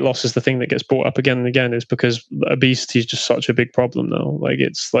like weight loss is the thing that gets brought up again and again is because obesity is just such a big problem now. Like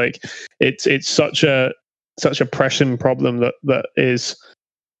it's such a pressing problem that is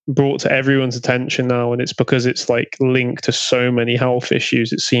brought to everyone's attention now, and it's because it's like linked to so many health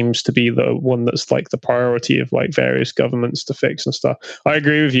issues. It seems to be the one that's like the priority of like various governments to fix and stuff. I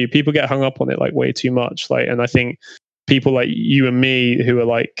agree with you. People get hung up on it like way too much. Like, and I think people like you and me who are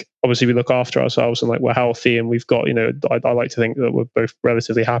like, obviously we look after ourselves and like we're healthy and we've got, I like to think that we're both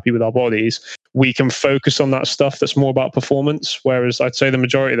relatively happy with our bodies. We can focus on that stuff that's more about performance. Whereas I'd say the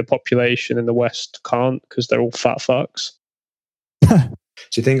majority of the population in the West can't, because they're all fat fucks. Do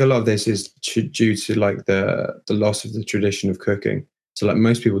you think a lot of this is due to like the loss of the tradition of cooking? So like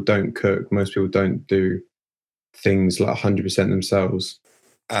most people don't cook, most people don't do things like 100% themselves.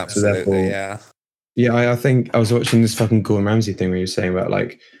 Absolutely, so therefore, yeah. Yeah, I think I was watching this fucking Gordon Ramsay thing where he was saying about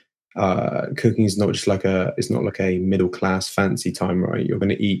like cooking is not just like it's not like a middle class fancy time, right? You're going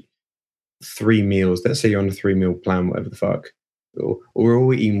to eat 3 meals. Let's say you're on a 3-meal plan, whatever the fuck, or we're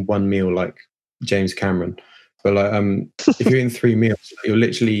all eating 1 meal like James Cameron. But like, if you're eating 3 meals, you're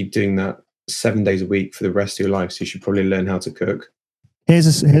literally doing that 7 days a week for the rest of your life. So you should probably learn how to cook. Here's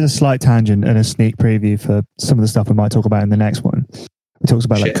a slight tangent and a sneak preview for some of the stuff we might talk about in the next one. It talks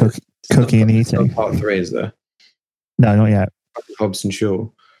about like cooking and eating. Part 3 is there? No, not yet. Hobson Shaw.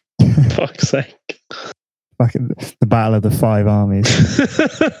 Fuck's sake. Fucking the battle of the 5 armies.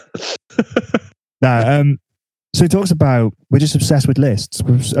 So he talks about we're just obsessed with lists.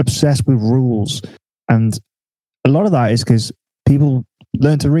 We're obsessed with rules. And a lot of that is because people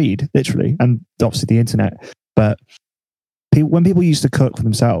learn to read, literally, and obviously the internet. But when people used to cook for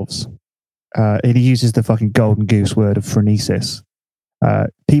themselves, it uses the fucking golden goose word of phronesis.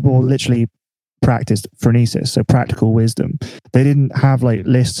 People literally practiced phronesis, so practical wisdom. They didn't have like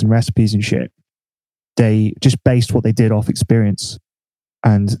lists and recipes and shit. They just based what they did off experience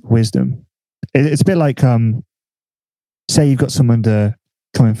and wisdom. It's a bit like, say you've got someone to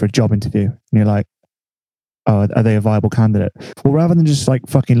come in for a job interview, and you're like, oh, are they a viable candidate? Well, rather than just like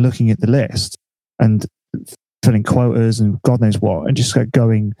fucking looking at the list and filling quotas and God knows what, and just like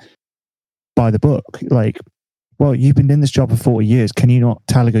going by the book, like, well, you've been in this job for 40 years. Can you not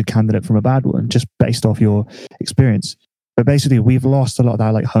tell a good candidate from a bad one just based off your experience? But basically, we've lost a lot of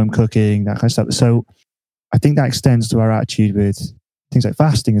that, like home cooking, that kind of stuff. So I think that extends to our attitude with things like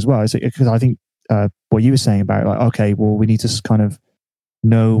fasting as well. Because I think what you were saying about, like, okay, well, we need to kind of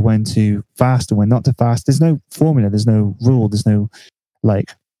know when to fast and when not to fast. There's no formula, there's no rule, there's no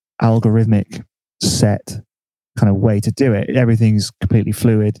like algorithmic set kind of way to do it. Everything's completely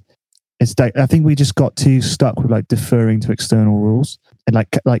fluid. It's like, I think we just got too stuck with like deferring to external rules and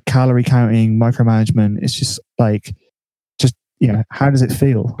like calorie counting, micromanagement. It's just like, how does it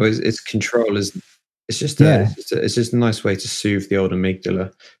feel? Well, it's control. It's just it's just a nice way to soothe the old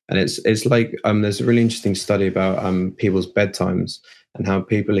amygdala. And it's like there's a really interesting study about people's bedtimes and how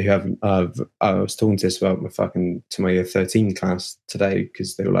people who have I was talking to this about to my year 13 class today,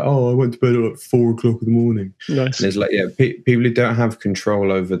 because they were like, oh, I went to bed at like 4 o'clock in the morning. Nice. And it's like, yeah, people who don't have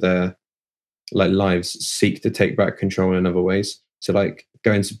control over their like lives seek to take back control in other ways. So like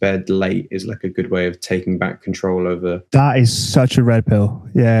going to bed late is like a good way of taking back control over. That is such a red pill.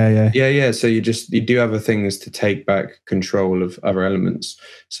 Yeah. So you do other things to take back control of other elements.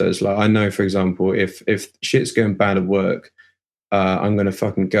 So it's like, I know, for example, if shit's going bad at work, I'm going to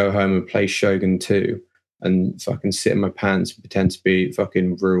fucking go home and play Shogun 2 and fucking sit in my pants and pretend to be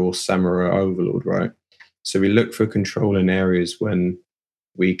fucking rural samurai overlord, right? So we look for control in areas when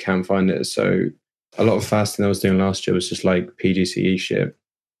we can find it. So a lot of fasting I was doing last year was just like PGCE shit.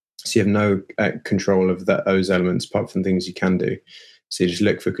 So you have no control of those elements apart from things you can do. So you just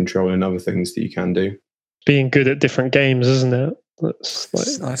look for control in other things that you can do. Being good at different games, isn't it? That's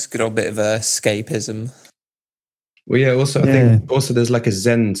like... nice, good old bit of escapism. Well, yeah. Also, I think there's like a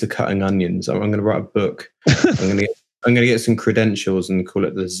zen to cutting onions. I'm going to write a book. I'm going to get some credentials and call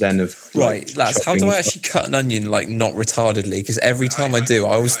it the zen of... Right, lads, how do I actually cut an onion, like, not retardedly? Because every time I do,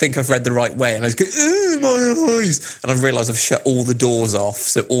 I always think I've read the right way, and I just go, my eyes! And I realise I've shut all the doors off,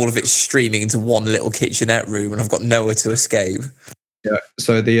 so all of it's streaming into one little kitchenette room, and I've got nowhere to escape. Yeah,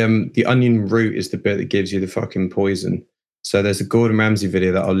 so the onion root is the bit that gives you the fucking poison. So there's a Gordon Ramsay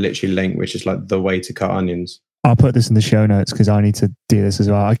video that I'll literally link, which is like the way to cut onions. I'll put this in the show notes because I need to do this as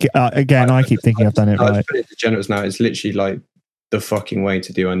well. I keep thinking I've done it right. I've put it to generals now. It's literally like the fucking way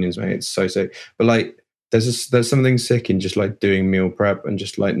to do onions, mate. It's so sick. But like, there's something sick in just like doing meal prep and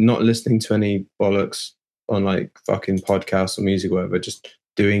just like not listening to any bollocks on like fucking podcasts or music or whatever. Just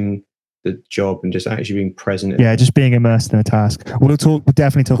doing the job and just actually being present. Yeah, just being immersed in a task. We'll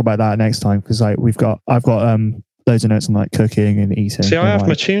definitely talk about that next time because like I've got loads of notes on like cooking and eating. See, I have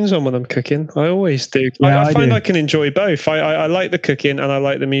my tunes on when I'm cooking. I always do. Yeah, I find I can enjoy both. I like the cooking and I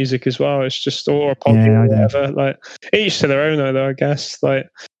like the music as well. It's just or a podcast or whatever. Like each to their own, though. I guess. Like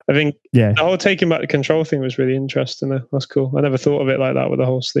I think the whole taking back the control thing was really interesting. Though. That's cool. I never thought of it like that with the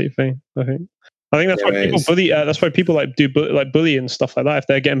whole sleep thing. I think. I think that's Yeah, why people it's- bully. That's why people like bully and stuff like that. If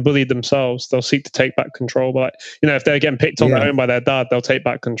they're getting bullied themselves, they'll seek to take back control. But if they're getting picked on at Yeah. home by their dad, they'll take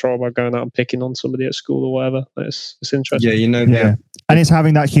back control by going out and picking on somebody at school or whatever. It's interesting. Yeah, you know, Yeah. And it's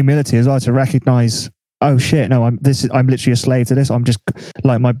having that humility as well to recognize, oh shit, no, I'm literally a slave to this. I'm just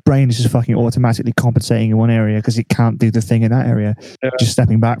like, my brain is just fucking automatically compensating in one area because it can't do the thing in that area. Yeah. Just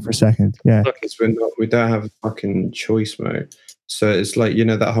stepping back for a second. Yeah. because we don't have a fucking choice, mate. So it's like,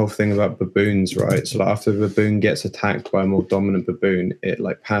 that whole thing about baboons, right? So like after the baboon gets attacked by a more dominant baboon, it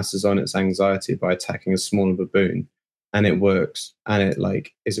like passes on its anxiety by attacking a smaller baboon, and it works, and it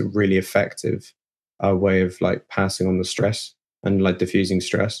like is a really effective way of like passing on the stress and like diffusing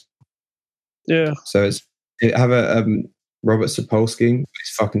stress. Yeah. So it have a Robert Sapolsky.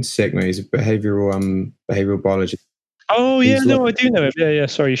 He's fucking sick, mate. He's a behavioral biologist. Oh yeah, He's no, like- I do know him. Yeah.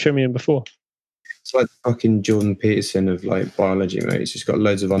 Sorry, you showed me him before. It's like fucking Jordan Peterson of like biology, mate. He's just got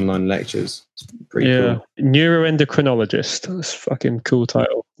loads of online lectures. It's pretty cool. Neuroendocrinologist. That's a fucking cool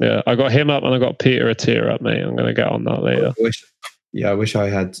title. Yeah, I got him up and I got Peter Attia up, mate. I'm gonna get on that later. I wish I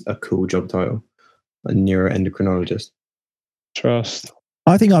had a cool job title, a neuroendocrinologist. Trust.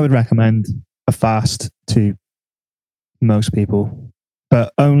 I think I would recommend a fast to most people,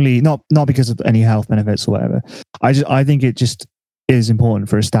 but only not because of any health benefits or whatever. I think it just is important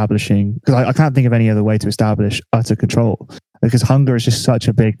for establishing, because I can't think of any other way to establish utter control, because hunger is just such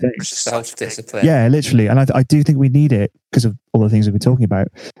a big thing. It's just self-discipline. Yeah, literally. And I do think we need it because of all the things we've been talking about.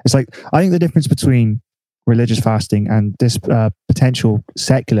 It's like, I think the difference between religious fasting and this potential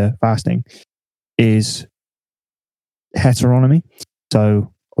secular fasting is heteronomy.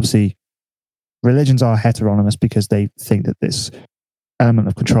 So obviously religions are heteronomous because they think that this element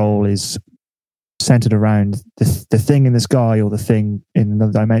of control is centered around the thing in the sky or the thing in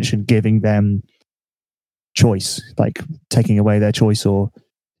another dimension giving them choice, like taking away their choice, or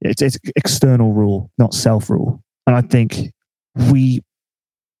it's external rule, not self-rule. And I think we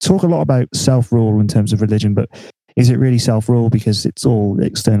talk a lot about self-rule in terms of religion, but is it really self-rule because it's all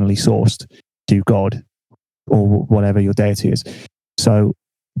externally sourced to God or whatever your deity is? So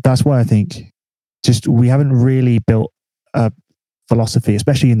that's why I think just we haven't really built a philosophy,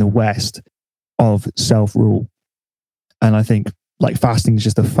 especially in the West, of self-rule. And I think like fasting is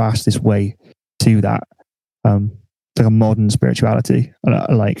just the fastest way to that. Like a modern spirituality,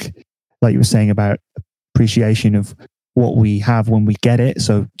 like you were saying about appreciation of what we have when we get it.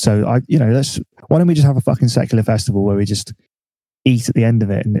 So why don't we just have a fucking secular festival where we just eat at the end of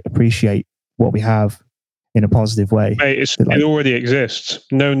it and appreciate what we have in a positive way? Mate, it already exists.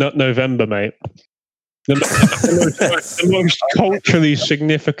 No Nut November, mate. The most culturally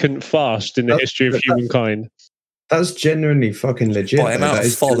significant fast in the history of humankind. That's genuinely fucking legit. By amount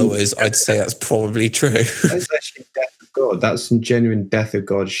of followers, I'd say that's probably true. That's actually death of God. That's some genuine death of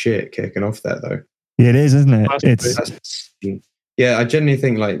God shit kicking off there, though. It is, isn't it? Yeah, I genuinely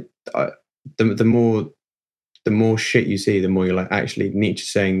think like the more shit you see, the more you're like, actually, Nietzsche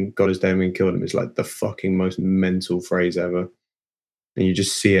saying God is dead and we killed him is like the fucking most mental phrase ever. And you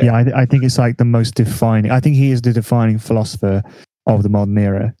just see it. Yeah, I think it's like the most defining. I think he is the defining philosopher of the modern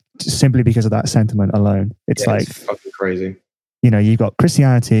era, simply because of that sentiment alone. It's fucking crazy. You've got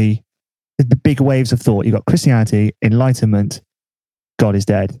Christianity, the big waves of thought. You've got Christianity, Enlightenment, God is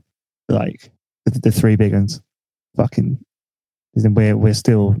dead. Like the three big ones. Fucking,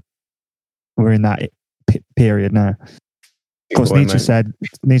 we're in that period now. Of course, Nietzsche said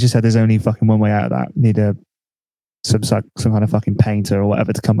there's only fucking one way out of that. You need some kind of fucking painter or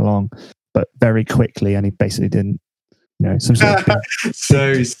whatever to come along, but very quickly, and he basically didn't. Some sort of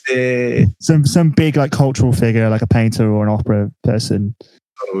so sick. Some big like cultural figure, like a painter or an opera person.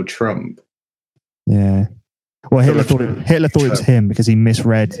 Donald Trump. Yeah. Well, Hitler thought it was him because he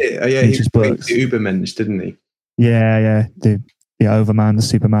misread Nietzsche's books. He Ubermensch, didn't he? Yeah. The Overman, the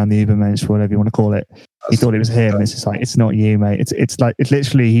Superman, the Ubermensch, whatever you want to call it. He thought it was him. It's just like, it's not you, mate. It's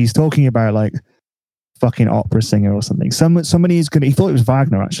literally, he's talking about like fucking opera singer or something. Somebody is he thought it was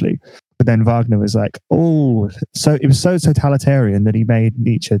Wagner actually, but then Wagner was like, so it was so totalitarian that he made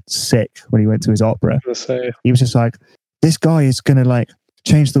Nietzsche sick when he went to his opera. He was just like, this guy is going to like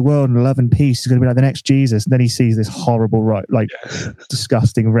change the world in love and peace. He's going to be like the next Jesus. And then he sees this horrible,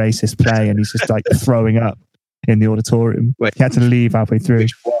 disgusting racist play, and he's just like throwing up in the auditorium. Wait, he had to leave halfway through.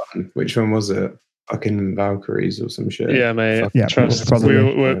 Which one was it? Fucking Valkyries or some shit. Yeah, mate. Yeah, trust. probably.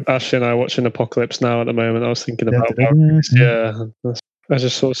 We're Ashley and I watching Apocalypse Now at the moment. I was thinking about Valkyries. Yeah, I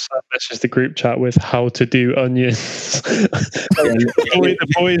just sort of messaged the group chat with how to do onions. The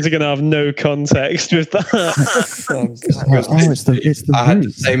boys are going to have no context with that. It's the I had the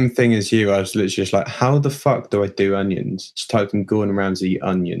root. same thing as you. I was literally just like, how the fuck do I do onions? Just typed in Gordon Ramsay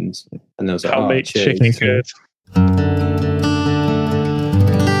onions. And I was like, How make chicken good.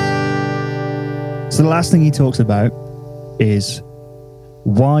 So the last thing he talks about is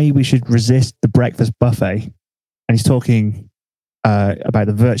why we should resist the breakfast buffet. And he's talking about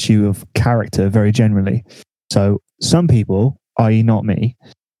the virtue of character very generally. So some people, i.e. not me,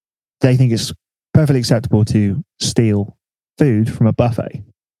 they think it's perfectly acceptable to steal food from a buffet.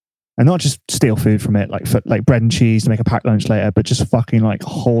 And not just steal food from it, like bread and cheese to make a packed lunch later, but just fucking like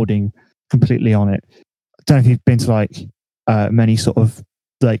hoarding completely on it. I don't know if you've been to like many sort of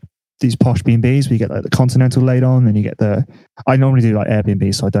like these posh B&Bs where you get like the continental laid on, and you get I normally do like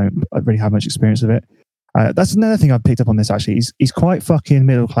Airbnb, so I really have much experience with it. That's another thing I've picked up on this actually. He's quite fucking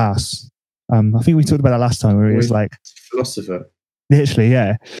middle class. I think we talked about that last time where he was like philosopher. Literally,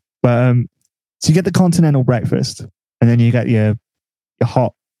 yeah. But so you get the continental breakfast, and then you get your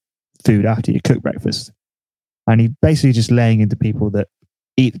hot food after your cooked breakfast. And he basically just laying into people that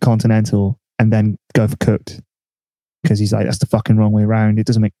eat the continental and then go for cooked. Because he's like, that's the fucking wrong way around. It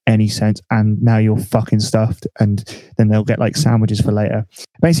doesn't make any sense. And now you're fucking stuffed. And then they'll get like sandwiches for later.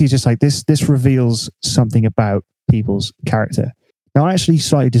 Basically, just like this reveals something about people's character. Now, I actually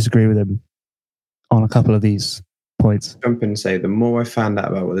slightly disagree with him on a couple of these points. Jump in and say, the more I found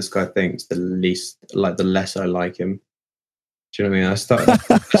out about what this guy thinks, the less I like him. Do you know what I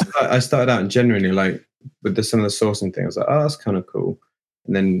mean? I started out genuinely like with some of the sourcing things. I was like, oh, that's kind of cool.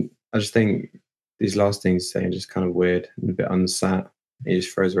 And then I just think these last things he's saying are just kind of weird and a bit unsat. He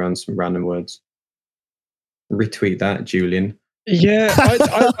just throws around some random words. Retweet that, Julian. Yeah,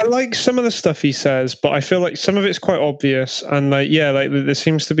 I like some of the stuff he says, but I feel like some of it's quite obvious, and like there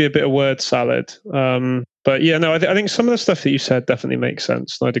seems to be a bit of word salad. But yeah, no, I think some of the stuff that you said definitely makes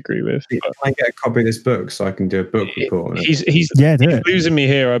sense, and I'd agree with. Can I get a copy of this book so I can do a book report on it? He's losing me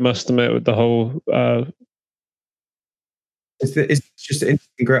here, I must admit, with the whole. It's just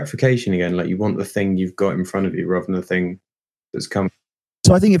instant gratification again. Like you want the thing you've got in front of you rather than the thing that's come.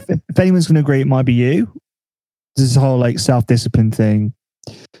 So I think if anyone's going to agree, it might be you. This whole like self-discipline thing,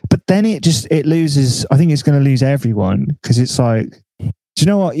 but then it loses. I think it's going to lose everyone because it's like, do you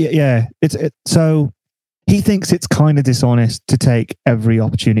know what? Yeah, so he thinks it's kind of dishonest to take every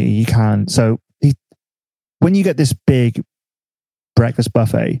opportunity you can. So when you get this big breakfast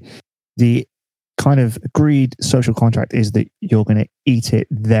buffet, the kind of agreed social contract is that you're going to eat it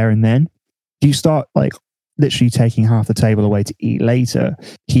there and then. You start like literally taking half the table away to eat later.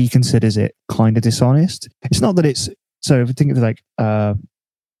 He considers it kind of dishonest. It's not that it's so. If you think of like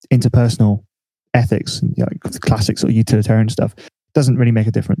interpersonal ethics, like classic sort of utilitarian stuff, doesn't really make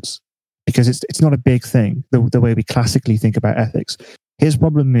a difference because it's not a big thing the way we classically think about ethics. His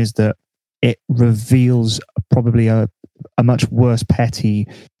problem is that it reveals probably a much worse petty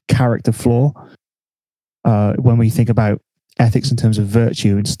character flaw when we think about ethics in terms of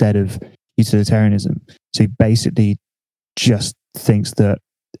virtue instead of utilitarianism. So he basically just thinks that,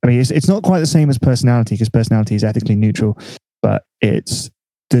 I mean, it's not quite the same as personality because personality is ethically neutral, but it's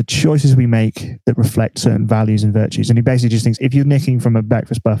the choices we make that reflect certain values and virtues. And he basically just thinks if you're nicking from a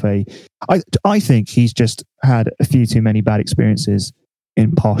breakfast buffet, I think he's just had a few too many bad experiences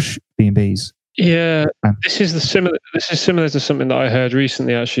in posh B&Bs. Yeah, this is similar to something that I heard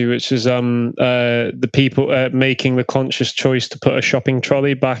recently, actually, which is the people making the conscious choice to put a shopping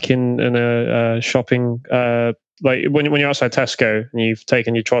trolley back in a shopping like when you're outside Tesco and you've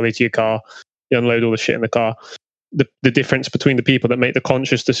taken your trolley to your car, you unload all the shit in the car. The difference between the people that make the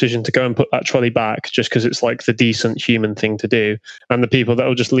conscious decision to go and put that trolley back just because it's like the decent human thing to do, and the people that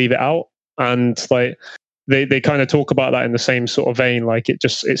will just leave it out. And like they kind of talk about that in the same sort of vein. Like it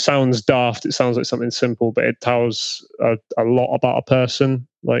sounds daft, it sounds like something simple, but it tells a lot about a person,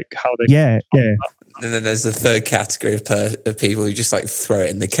 like how they. Yeah. And then there's the third category of people who just like throw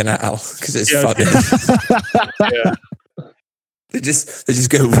it in the canal because it's funny. Yeah. They just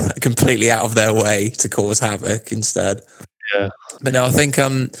go completely out of their way to cause havoc instead. Yeah. But no, I think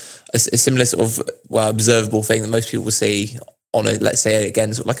a similar sort of observable thing that most people will see on a, let's say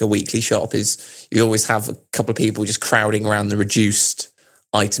again, sort of like a weekly shop is you always have a couple of people just crowding around the reduced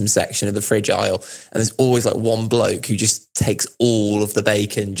item section of the fridge aisle, and there's always like one bloke who just takes all of the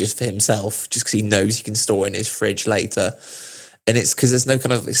bacon just for himself, just because he knows he can store it in his fridge later. And it's because there's no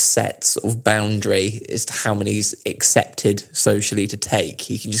kind of set sort of boundary as to how many he's accepted socially to take.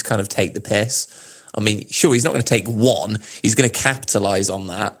 He can just kind of take the piss. I mean, sure, he's not going to take one. He's going to capitalize on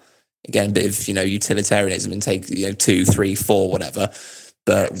that again, a bit of, utilitarianism and take, 2, 3, 4, whatever.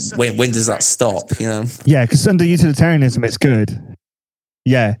 But when does that stop? Yeah, because under utilitarianism, it's good.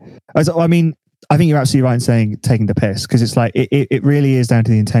 Yeah. I mean, I think you're absolutely right in saying taking the piss, because it's like, it really is down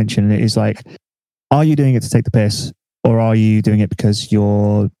to the intention. And it is like, are you doing it to take the piss, or are you doing it because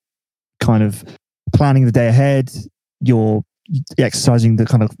you're kind of planning the day ahead? You're exercising the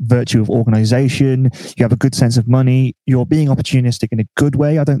kind of virtue of organization. You have a good sense of money. You're being opportunistic in a good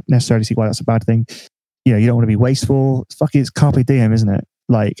way. I don't necessarily see why that's a bad thing. You don't want to be wasteful. It's carpe diem, isn't it?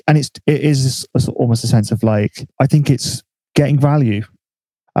 Like, and it is almost a sense of like, I think it's getting value.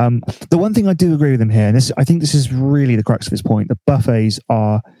 The one thing I do agree with him here, and I think this is really the crux of his point, the buffets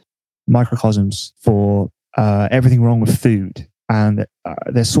are microcosms for everything wrong with food. And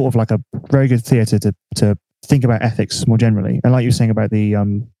they're sort of like a very good theatre to think about ethics more generally. And like you were saying about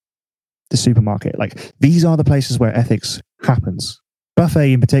the supermarket, like these are the places where ethics happens.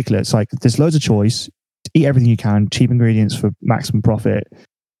 Buffet in particular, it's like there's loads of choice, eat everything you can, cheap ingredients for maximum profit.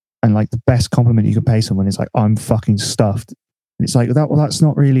 And like the best compliment you can pay someone is like, I'm fucking stuffed. And it's like, that's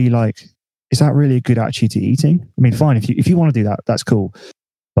not really like, is that really a good attitude to eating? I mean, fine, if you want to do that, that's cool.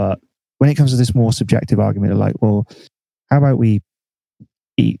 But when it comes to this more subjective argument of like, well, how about we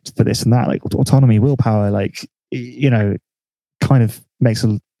eat for this and that, like autonomy, willpower, like, kind of makes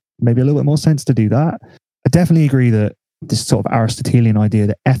maybe a little bit more sense to do that. I definitely agree that this sort of Aristotelian idea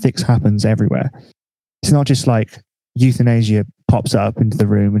that ethics happens everywhere. It's not just like euthanasia pops up into the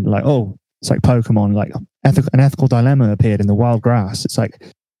room and like, oh, it's like Pokemon, like an ethical dilemma appeared in the wild grass. It's like,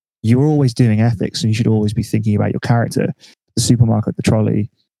 you're always doing ethics and you should always be thinking about your character, the supermarket, the trolley,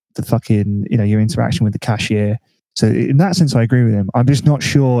 the fucking, your interaction with the cashier. So in that sense, I agree with him. I'm just not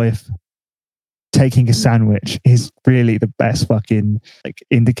sure if taking a sandwich is really the best fucking like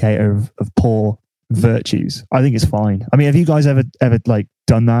indicator of poor virtues. I think it's fine. I mean, have you guys ever like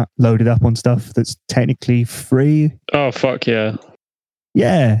done that, loaded up on stuff that's technically free? Oh, fuck yeah.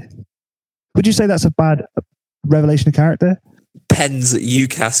 Yeah. Would you say that's a bad revelation of character? Pens at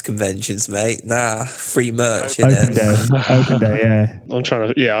UCAS conventions, mate. Nah, free merch. Open day, yeah. I'm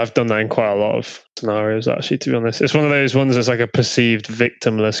trying to, I've done that in quite a lot of scenarios, actually, to be honest. It's one of those ones that's like a perceived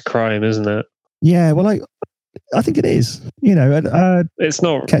victimless crime, isn't it? Yeah, well, I think it is. It's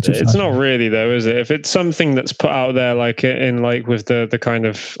not really though, is it? If it's something that's put out there, like with the kind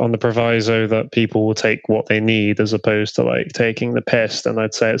of on the proviso that people will take what they need as opposed to like taking the piss, then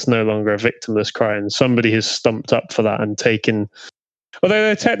I'd say it's no longer a victimless crime. Somebody has stumped up for that and taken.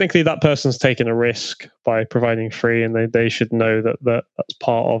 Although technically that person's taken a risk by providing free, and they should know that that's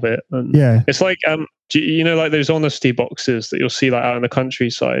part of it. And yeah, it's like like those honesty boxes that you'll see like out in the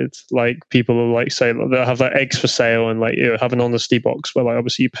countryside. Like people will like say they'll have like eggs for sale, and like have an honesty box where like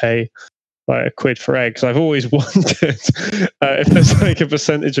obviously you pay like £1 for eggs. I've always wondered if there's like a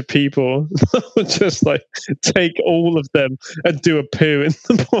percentage of people that would just like take all of them and do a poo in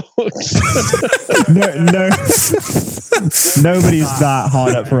the box. Nobody's that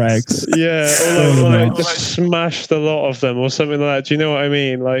hard up for eggs. Yeah, or like just smash the lot of them or something like that. Do you know what I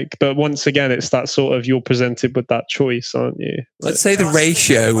mean? Like, but once again, it's that sort of, you're presented with that choice, aren't you? Let's say the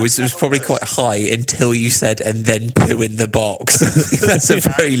ratio was probably quite high until you said, and then poo in the box. That's a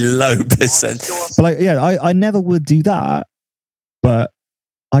very low percent. But I never would do that. But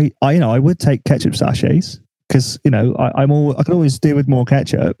I would take ketchup sachets because I can always do with more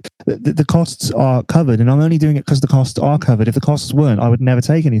ketchup. The costs are covered, and I'm only doing it because the costs are covered. If the costs weren't, I would never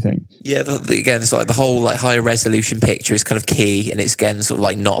take anything. Yeah, but again, it's like the whole like higher resolution picture is kind of key, and it's again sort of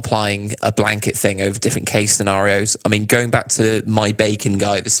like not applying a blanket thing over different case scenarios. I mean, going back to my bacon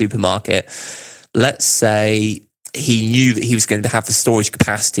guy at the supermarket, let's say he knew that he was going to have the storage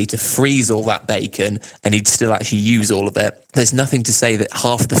capacity to freeze all that bacon and he'd still actually use all of it. There's nothing to say that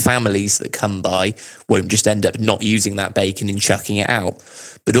half the families that come by won't just end up not using that bacon and chucking it out.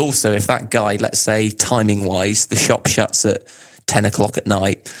 But also if that guy, let's say timing wise, the shop shuts at 10 o'clock at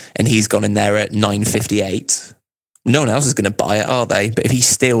night and he's gone in there at 9:58, no one else is going to buy it, are they? But if he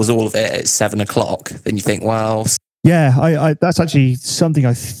steals all of it at 7 o'clock, then you think, well... Yeah, I that's actually something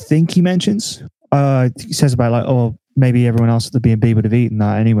I think he mentions. He says about like, oh, maybe everyone else at the B&B would have eaten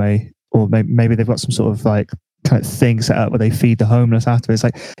that anyway, or maybe they've got some sort of like kind of thing set up where they feed the homeless afterwards.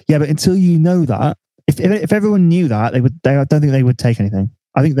 Like, yeah, but until you know that, if everyone knew that, I don't think they would take anything.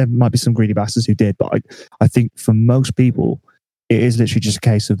 I think there might be some greedy bastards who did, but I think for most people, it is literally just a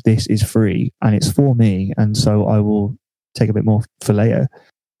case of this is free and it's for me, and so I will take a bit more for later.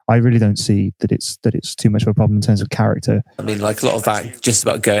 I really don't see that it's too much of a problem in terms of character. I mean, like a lot of that just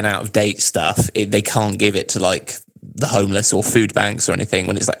about going out of date stuff, they can't give it to like the homeless or food banks or anything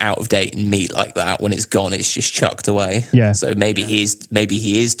when it's like out of date and meat like that. When it's gone, it's just chucked away. Yeah. So maybe he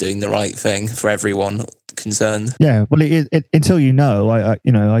is doing the right thing for everyone concerned. Yeah. Well, until you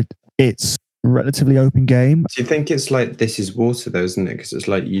know, it's relatively open game. Do you think it's like this is water though, isn't it? Because it's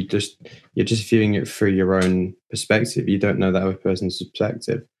like you're just viewing it through your own perspective. You don't know that other person's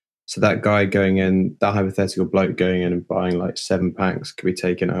perspective. So that guy going in, that hypothetical bloke going in and buying like 7 packs could be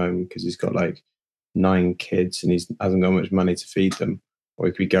taken home because he's got like 9 kids and he hasn't got much money to feed them. Or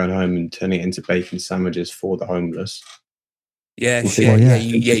he could be going home and turning it into bacon sandwiches for the homeless. Yeah, Well, shit. yeah.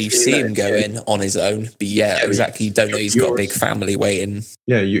 You see him go in on his own, but exactly. You don't know he's got a big family waiting.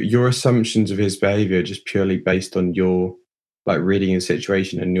 Yeah, your assumptions of his behavior are just purely based on your like reading a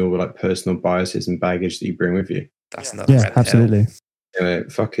situation and your like personal biases and baggage that you bring with you. That's not Absolutely.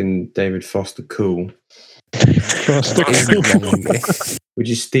 Fucking David Foster cool. Foster cool. Would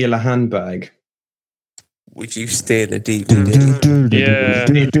you steal a handbag? Would you steal a DVD? Yeah.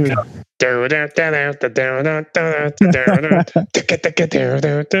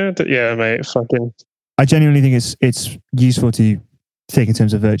 Yeah, mate. Fucking. I genuinely think it's useful to think in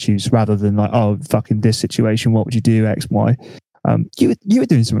terms of virtues rather than like, oh, fucking this situation, what would you do, X, Y? You were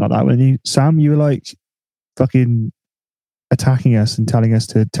doing something like that, weren't you, Sam? You were like fucking attacking us and telling us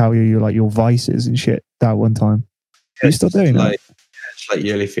to tell you like your vices and shit that one time. Are you still doing that? It's like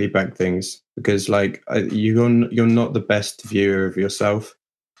yearly feedback things because like you're not the best viewer of yourself.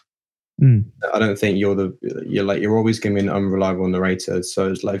 I don't think you're always going to be an unreliable narrator. So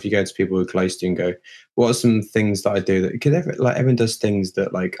it's like if you go to people who are close to you and go, what are some things that I do that because everyone does things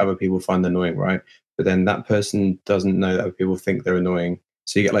that like other people find annoying, right? But then that person doesn't know that other people think they're annoying.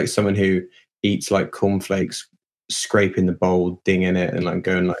 So you get like someone who eats like cornflakes, scraping the bowl, dinging it, and like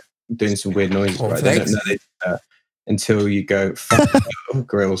going like doing some weird noises. Right? They don't know they do that until you go, fuck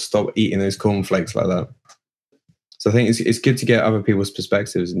grill, stop eating those cornflakes like that. So I think it's good to get other people's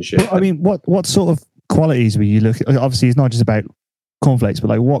perspectives and shit. But, I mean, what sort of qualities were you looking? Obviously, it's not just about cornflakes, but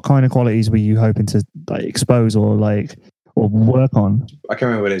like, what kind of qualities were you hoping to like expose or work on? I can't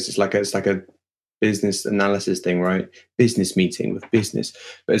remember what it is. It's like a business analysis thing, right? Business meeting with business.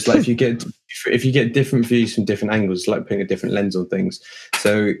 But it's like if you get different views from different angles, it's like putting a different lens on things.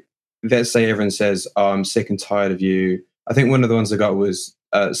 So let's say everyone says, "Oh, I'm sick and tired of you." I think one of the ones I got was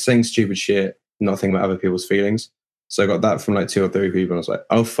saying stupid shit, not thinking about other people's feelings. So I got that from like 2 or 3 people. And I was like,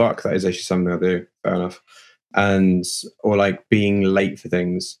 oh, fuck, that is actually something I do. Fair enough. Or like being late for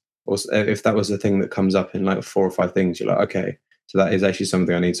things. Or if that was a thing that comes up in like 4 or 5 things, you're like, okay, so that is actually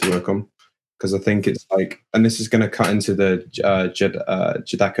something I need to work on. Because I think it's like, and this is going to cut into the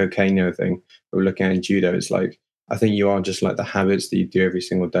Jidako Kaino thing we're looking at in judo. It's like, I think you are just like the habits that you do every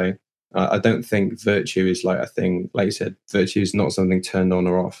single day. I don't think virtue is like a thing. Like you said, virtue is not something turned on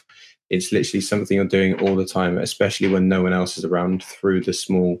or off. It's literally something you're doing all the time, especially when no one else is around, through the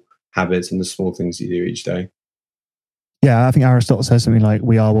small habits and the small things you do each day. Yeah, I think Aristotle says something like,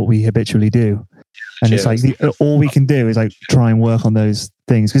 we are what we habitually do. And it's like all we can do is like try and work on those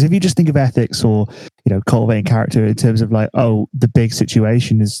things. Because if you just think of ethics or, cultivating character in terms of like, oh, the big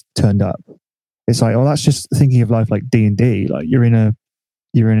situation is turned up. It's like, oh, that's just thinking of life like D&D. Like you're in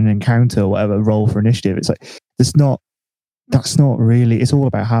an encounter or whatever, roll for initiative. It's like, that's not really, it's all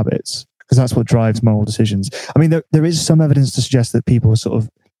about habits because that's what drives moral decisions. I mean, there is some evidence to suggest that people sort of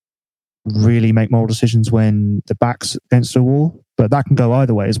really make moral decisions when the back's against a wall, but that can go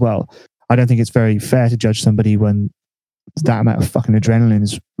either way as well. I don't think it's very fair to judge somebody when that amount of fucking adrenaline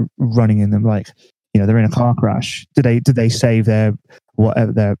is running in them. Like, they're in a car crash. Did they save their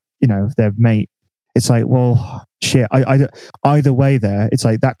mate? It's like, well, shit. I either way there, it's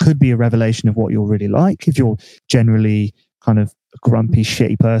like that could be a revelation of what you're really like. If you're generally kind of a grumpy,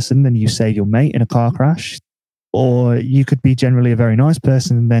 shitty person, then you save your mate in a car crash. Or you could be generally a very nice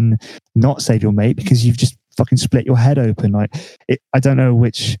person and then not save your mate because you've just fucking split your head open. I don't know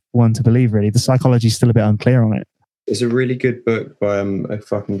which one to believe, really. The psychology's still a bit unclear on it. There's a really good book by a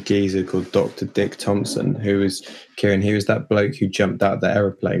fucking geezer called Dr. Dick Thompson, he was that bloke who jumped out of the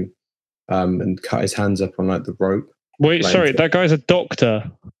aeroplane and cut his hands up on like the rope. Wait, sorry, that guy's a doctor?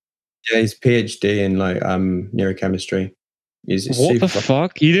 Yeah, he's PhD in like neurochemistry. What the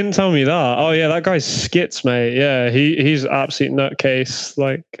fuck? You didn't tell me that. Oh yeah, that guy's skits, mate. Yeah, he's absolute nutcase.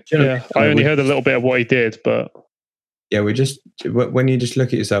 Like, I only heard a little bit of what he did, but yeah, when you just look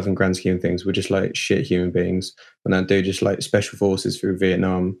at yourself in grand scheme of things, we're just like shit human beings. When that dude just like special forces through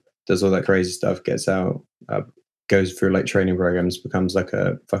Vietnam, does all that crazy stuff, gets out, goes through like training programs, becomes like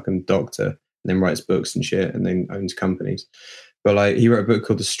a fucking doctor, and then writes books and shit, and then owns companies. But like he wrote a book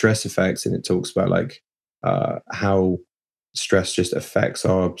called The Stress Effect, and it talks about like how stress just affects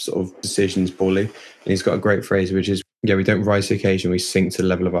our sort of decisions poorly. And he's got a great phrase, which is, yeah, we don't rise to the occasion, we sink to the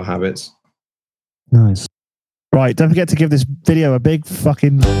level of our habits. Nice. Right, don't forget to give this video a big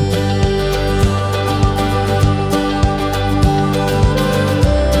fucking...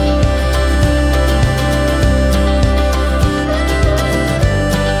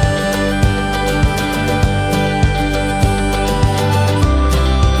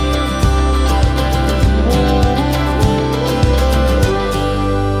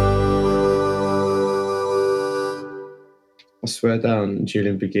 I swear down,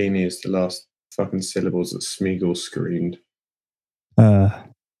 Julian Bugini is the last fucking syllables that Smeagol screamed.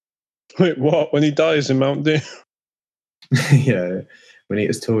 Wait, what? When he dies in Mount Doom? Yeah, when he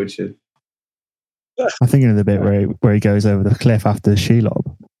gets tortured. I'm thinking of the bit where he goes over the cliff after Shelob.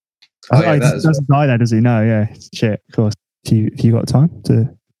 Yeah, He doesn't die there, does he? No, yeah. Shit, of course. If you got time to...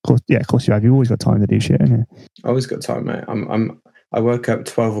 Of course you have. You've always got time to do shit, haven't you? Always got time, mate. I woke up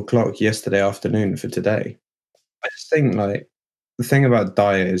 12 o'clock yesterday afternoon for today. I just think, like, the thing about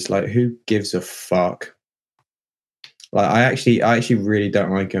diet is, like, who gives a fuck? Like, I actually really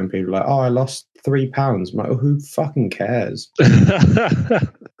don't like when people are like, oh, I lost 3 pounds. I'm like, oh, who fucking cares?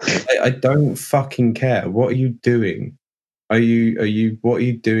 I don't fucking care. What are you doing? What are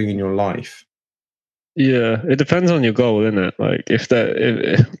you doing in your life? Yeah, it depends on your goal, isn't it? Like, if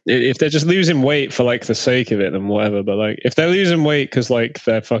they're just losing weight for like the sake of it, then whatever. But like, if they're losing weight because like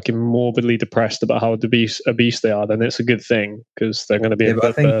they're fucking morbidly depressed about how obese they are, then it's a good thing because they're going to be a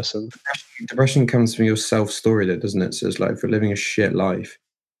good person. Depression comes from your self-story, doesn't it? So it's like, if you're living a shit life,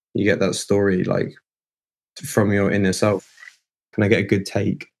 you get that story like from your inner self. Can I get a good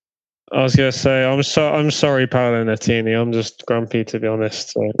take? I was gonna say, I'm sorry, Paolo Nutini. I'm just grumpy, to be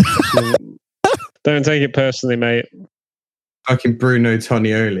honest. So, don't take it personally, mate. Fucking Bruno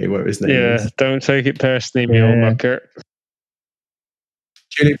Tonioli, what his name is. Yeah, don't take it personally, mule mucker.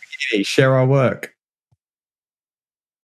 Julian Bugini, share our work.